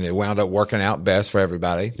 June, and then it wound up working out best for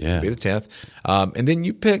everybody. Yeah. To be the 10th. And then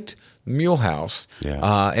you picked Mulehouse.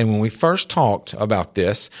 Yeah. And when we first talked about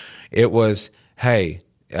this, it was, hey,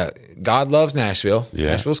 God loves Nashville.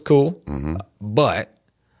 Yeah. Nashville's cool, but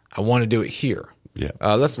I want to do it here. Yeah.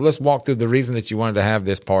 Let's walk through the reason that you wanted to have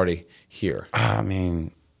this party here. I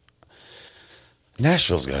mean,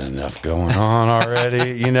 Nashville's got enough going on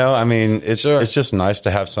already. You know, I mean, it's just nice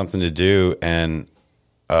to have something to do. And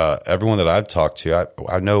everyone that I've talked to,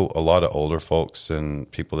 I know a lot of older folks and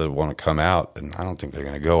people that want to come out, and I don't think they're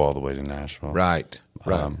going to go all the way to Nashville. Right.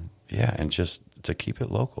 Yeah, and just to keep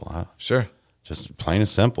it local. Sure. Just plain and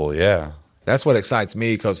simple, yeah. That's what excites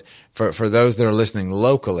me, because for those that are listening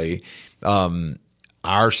locally,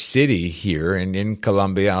 our city here in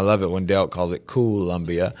Columbia, I love it when Dale calls it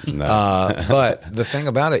Columbia. Nice. But the thing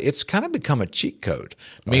about it, it's kind of become a cheat code.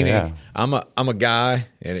 Meaning, I'm a guy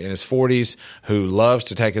in his 40s who loves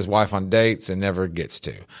to take his wife on dates and never gets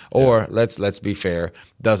to. Or let's be fair,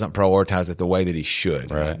 doesn't prioritize it the way that he should.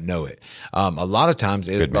 Right. I know it. A lot of times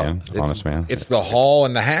it's honest man. It's the haul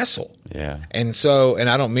and the hassle. Yeah. And so, and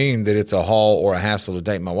I don't mean that it's a haul or a hassle to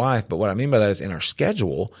date my wife, but what I mean by that is in our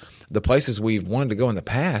schedule, the places we've wanted to go in the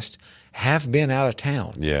past have been out of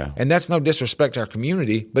town. Yeah. And that's no disrespect to our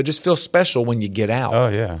community, but just feels special when you get out. Oh,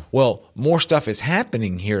 yeah. Well, more stuff is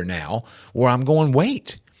happening here now where I'm going,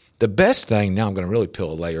 wait. The best thing, now I'm going to really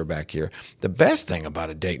peel a layer back here. The best thing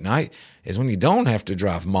about a date night is when you don't have to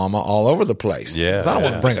drive mama all over the place. Yeah. 'Cause I don't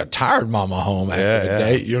want to bring a tired mama home after the Yeah.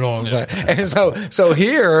 date. You know what I'm saying? And so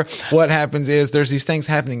here, what happens is there's these things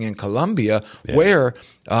happening in Columbia where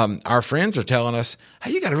our friends are telling us,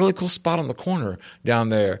 hey, you got a really cool spot on the corner down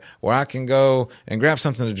there where I can go and grab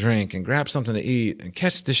something to drink and grab something to eat and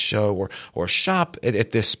catch this show or shop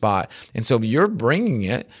at this spot. And so you're bringing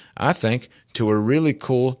it, I think, to a really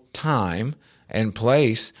cool time and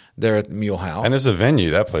place there at the Mulehouse. And it's a venue.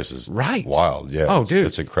 That place is wild. Yeah. Oh, dude.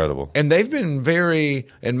 It's incredible. And they've been very,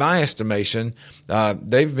 in my estimation,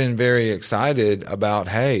 they've been very excited about,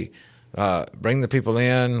 hey, bring the people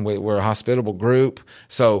in. We're a hospitable group.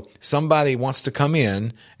 So somebody wants to come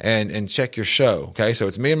in and check your show. Okay. So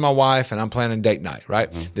it's me and my wife, and I'm planning date night,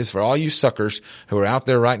 right? This is for all you suckers who are out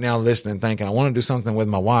there right now listening, thinking, I want to do something with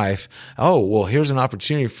my wife. Oh, well, here's an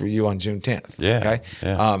opportunity for you on June 10th. Yeah. Okay.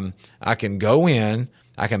 Yeah. I can go in,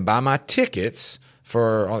 I can buy my tickets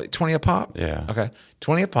for 20 a pop. Yeah. Okay.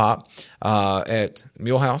 20 a pop, at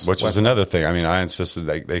Mulehouse. Which is another thing. I mean, I insisted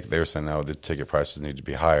they were saying, no, the ticket prices need to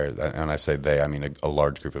be higher. And I say they, I mean a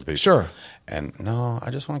large group of people. Sure. And no, I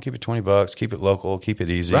just want to keep it $20, keep it local, keep it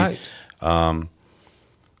easy. Right.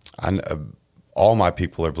 All my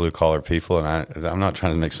people are blue collar people, and I'm not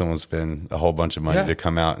trying to make someone spend a whole bunch of money to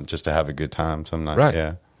come out and just to have a good time. So I'm not,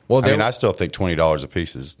 Right. Well, I mean, I still think $20 a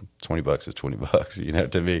piece is $20 is $20, you know,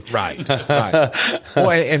 to me. Right.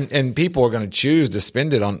 Well, and people are going to choose to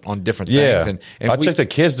spend it on different Yeah. things. And I took the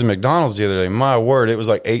kids to McDonald's the other day. My word, it was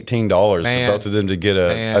like $18 for both of them to get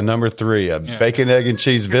a number 3, a bacon, egg, and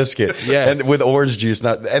cheese biscuit Yes. and with orange juice.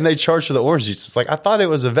 And they charge for the orange juice. It's like, I thought it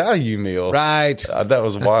was a value meal. Right. That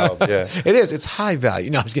was wild, yeah. It is. It's high value.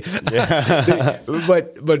 No, I'm just kidding.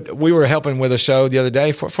 But we were helping with a show the other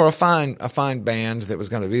day for a fine band that was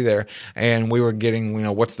going to be there, and we were getting, you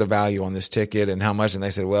know, what's the value on this ticket and how much, and they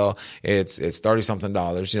said, well, it's $30-something,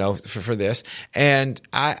 you know, for this. And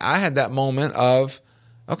I had that moment of,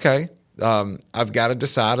 okay, I've got to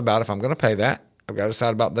decide about if I'm going to pay that. I've got to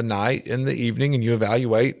decide about the night and the evening, and you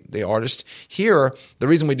evaluate the artist. Here, the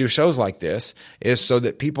reason we do shows like this is so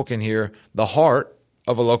that people can hear the heart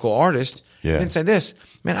of a local artist and say this,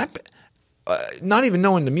 man, not even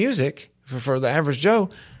knowing the music for the average Joe,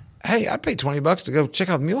 hey, I paid $20 to go check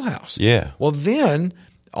out the Mulehouse. Yeah. Well, then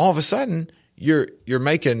all of a sudden you're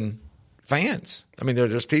making fans. I mean,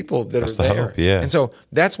 there's people that That's are the there. hope, yeah. And so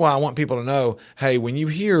that's why I want people to know, hey, when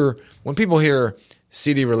people hear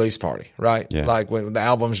CD release party, right? Yeah. Like when the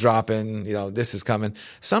album's dropping, you know, this is coming.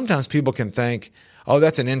 Sometimes people can think, oh,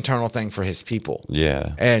 that's an internal thing for his people.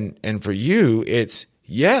 Yeah. And for you, it's,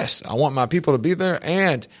 yes, I want my people to be there,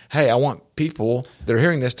 and hey, I want people that are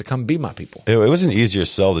hearing this to come be my people. It was an easier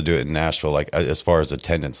sell to do it in Nashville, like as far as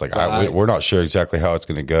attendance. Like we're not sure exactly how it's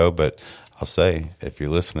going to go, but I'll say, if you're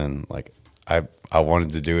listening, like I wanted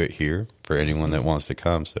to do it here for anyone that wants to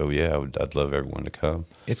come. So yeah, I'd love everyone to come.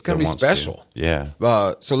 It's going to be special. Yeah.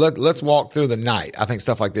 So let's walk through the night. I think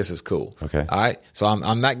stuff like this is cool. Okay. All right. So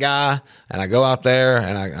I'm that guy, and I go out there,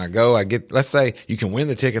 and I get. Let's say you can win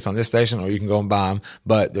the tickets on this station, or you can go and buy them,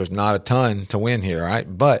 but there's not a ton to win here. All right.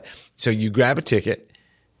 But so you grab a ticket,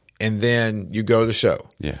 and then you go to the show.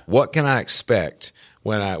 Yeah. What can I expect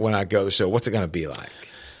when I go to the show? What's it going to be like?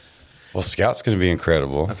 Well, Scout's going to be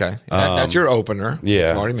incredible. Okay, that's your opener.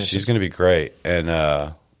 Yeah, you already mentioned. she's going to be great, and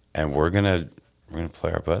we're gonna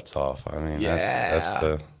play our butts off. I mean,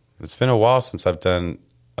 that's it's been a while since I've done.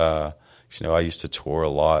 I used to tour a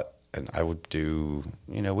lot, and I would do.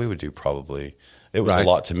 We would do probably. It was a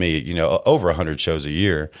lot to me. Over 100 shows a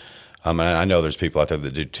year. And I know there's people out there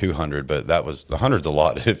that do 200, but the 100's a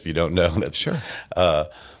lot if you don't know. That's sure.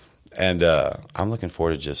 And I'm looking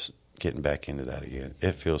forward to just getting back into that again.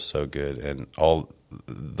 It feels so good, and all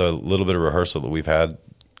the little bit of rehearsal that we've had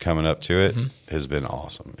coming up to it has been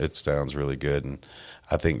awesome. It sounds really good, and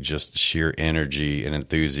I think just sheer energy and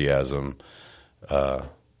enthusiasm,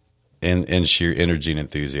 in sheer energy and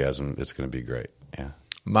enthusiasm, it's going to be great. Yeah.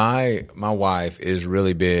 My wife is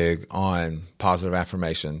really big on positive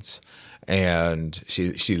affirmations, and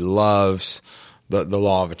she loves the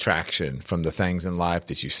law of attraction from the things in life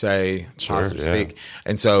that you say, positive speak.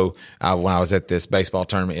 And so when I was at this baseball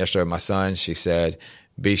tournament yesterday with my son, she said,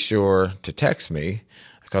 be sure to text me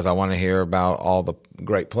because I want to hear about all the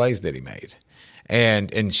great plays that he made.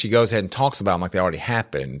 And she goes ahead and talks about them like they already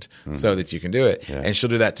happened so that you can do it. Yeah. And she'll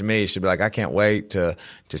do that to me. She'll be like, I can't wait to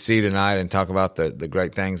see you tonight and talk about the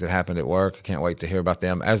great things that happened at work. I can't wait to hear about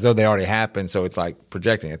them as though they already happened. So it's like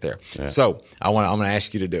projecting it there. Yeah. So I'm going to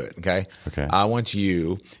ask you to do it. Okay. I want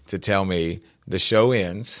you to tell me the show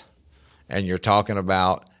ends and you're talking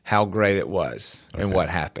about how great it was and what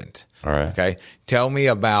happened. All right. Okay. Tell me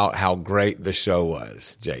about how great the show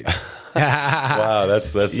was, JD. Wow,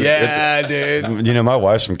 that's dude. My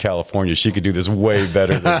wife's from California. She could do this way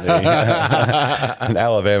better than me. In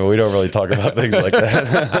Alabama, we don't really talk about things like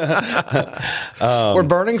that. We're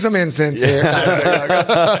burning some incense here.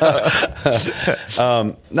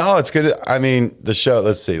 No, it's good. I mean, the show.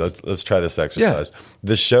 Let's see. Let's try this exercise. Yeah.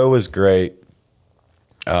 The show was great.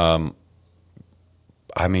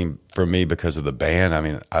 I mean, for me, because of the band, I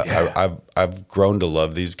mean, I've grown to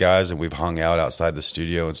love these guys, and we've hung out outside the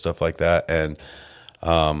studio and stuff like that. And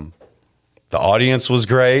the audience was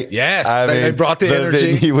great. Yes, they brought the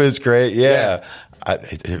energy. He was great. Yeah.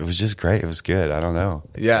 It was just great. It was good. I don't know.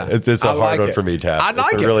 Yeah. It's a hard one for me, Tap. I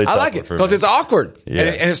like it. Really I like it because it's awkward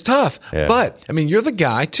and it's tough. Yeah. But I mean, you're the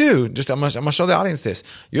guy too. I'm gonna show the audience this.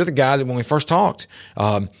 You're the guy that when we first talked,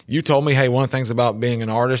 you told me, hey, one of the things about being an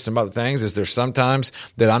artist and about the things is there's sometimes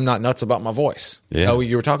that I'm not nuts about my voice. Yeah. Oh,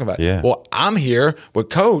 you were talking about. Yeah. Well, I'm here with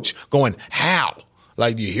Coach going, how?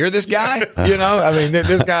 Like, do you hear this guy? I mean,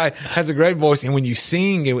 this guy has a great voice. And when you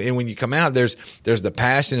sing and when you come out, there's the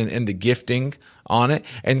passion and the gifting on it.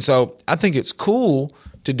 And so I think it's cool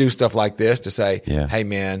to do stuff like this to say, hey,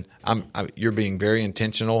 man, you're being very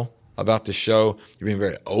intentional about the show. You're being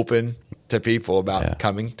very open to people about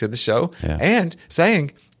coming to the show and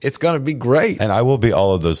saying it's going to be great. And I will be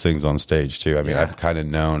all of those things on stage, too. I mean, I'm kind of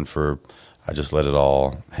known for – I just let it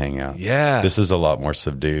all hang out. Yeah. This is a lot more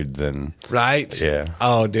subdued than right. Yeah.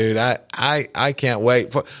 Oh, dude, I can't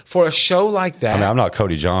wait for a show like that. I mean, I'm not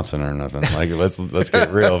Cody Johnson or nothing. Like, let's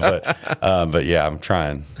get real. But yeah, I'm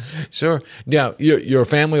trying. Sure. Now, your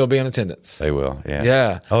family will be in attendance. They will. Yeah.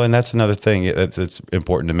 Yeah. Oh, and that's another thing. It's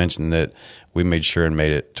important to mention that we made sure and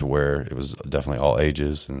made it to where it was definitely all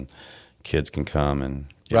ages and kids can come and.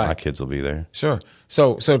 Yeah, my kids will be there. Sure.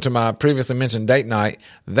 So to my previously mentioned date night,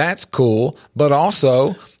 that's cool. But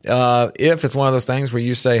also, if it's one of those things where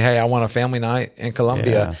you say, "Hey, I want a family night in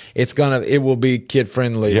Columbia," it will be kid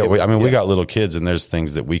friendly. Yeah, we got little kids, and there's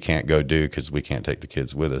things that we can't go do because we can't take the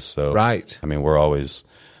kids with us. So right. I mean, we're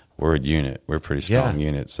a unit. We're a pretty strong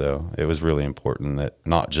unit. So it was really important that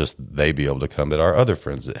not just they be able to come, but our other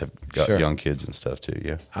friends that have got young kids and stuff too.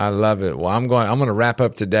 Yeah. I love it. Well, I'm going to wrap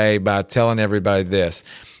up today by telling everybody this.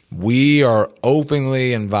 We are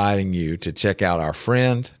openly inviting you to check out our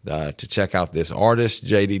friend, to check out this artist,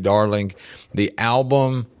 JD Darling. The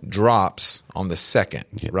album drops on the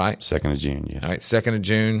 2nd, right? 2nd of June, yeah. All right, 2nd of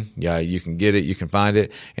June. Yeah, you can get it. You can find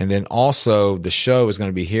it. And then also the show is going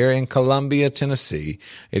to be here in Columbia, Tennessee.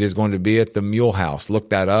 It is going to be at the Mule House. Look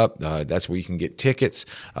that up. That's where you can get tickets.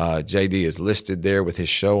 JD is listed there with his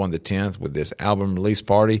show on the 10th with this album release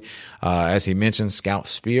party. As he mentioned, Scout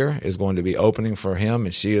Spear is going to be opening for him,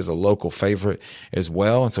 and she is a local favorite as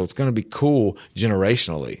well. And so it's going to be cool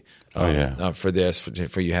generationally. For this,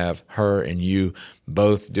 for you have her and you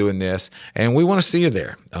both doing this, and we want to see you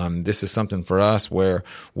there. This is something for us where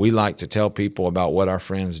we like to tell people about what our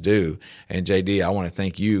friends do. And JD, I want to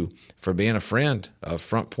thank you for being a friend of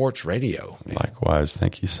Front Porch Radio. Likewise,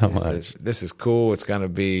 thank you so much. This is cool. It's going to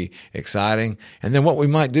be exciting. And then what we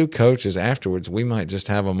might do, Coach, is afterwards we might just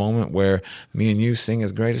have a moment where me and you sing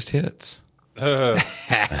his greatest hits. I'll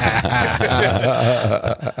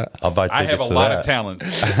buy tickets I have a to lot that. of talent.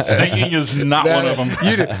 Singing is not one of them.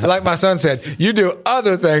 You do, like my son said, you do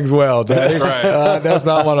other things well, Dave. That's right. That's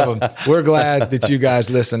not one of them. We're glad that you guys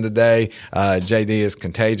listened today. JD is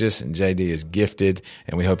contagious and JD is gifted,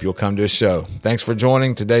 and we hope you'll come to his show. Thanks for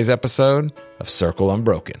joining today's episode of Circle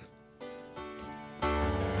Unbroken.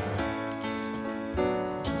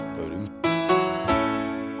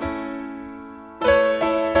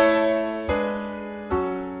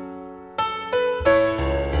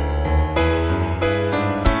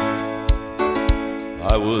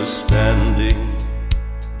 I was standing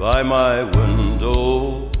by my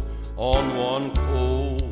window on one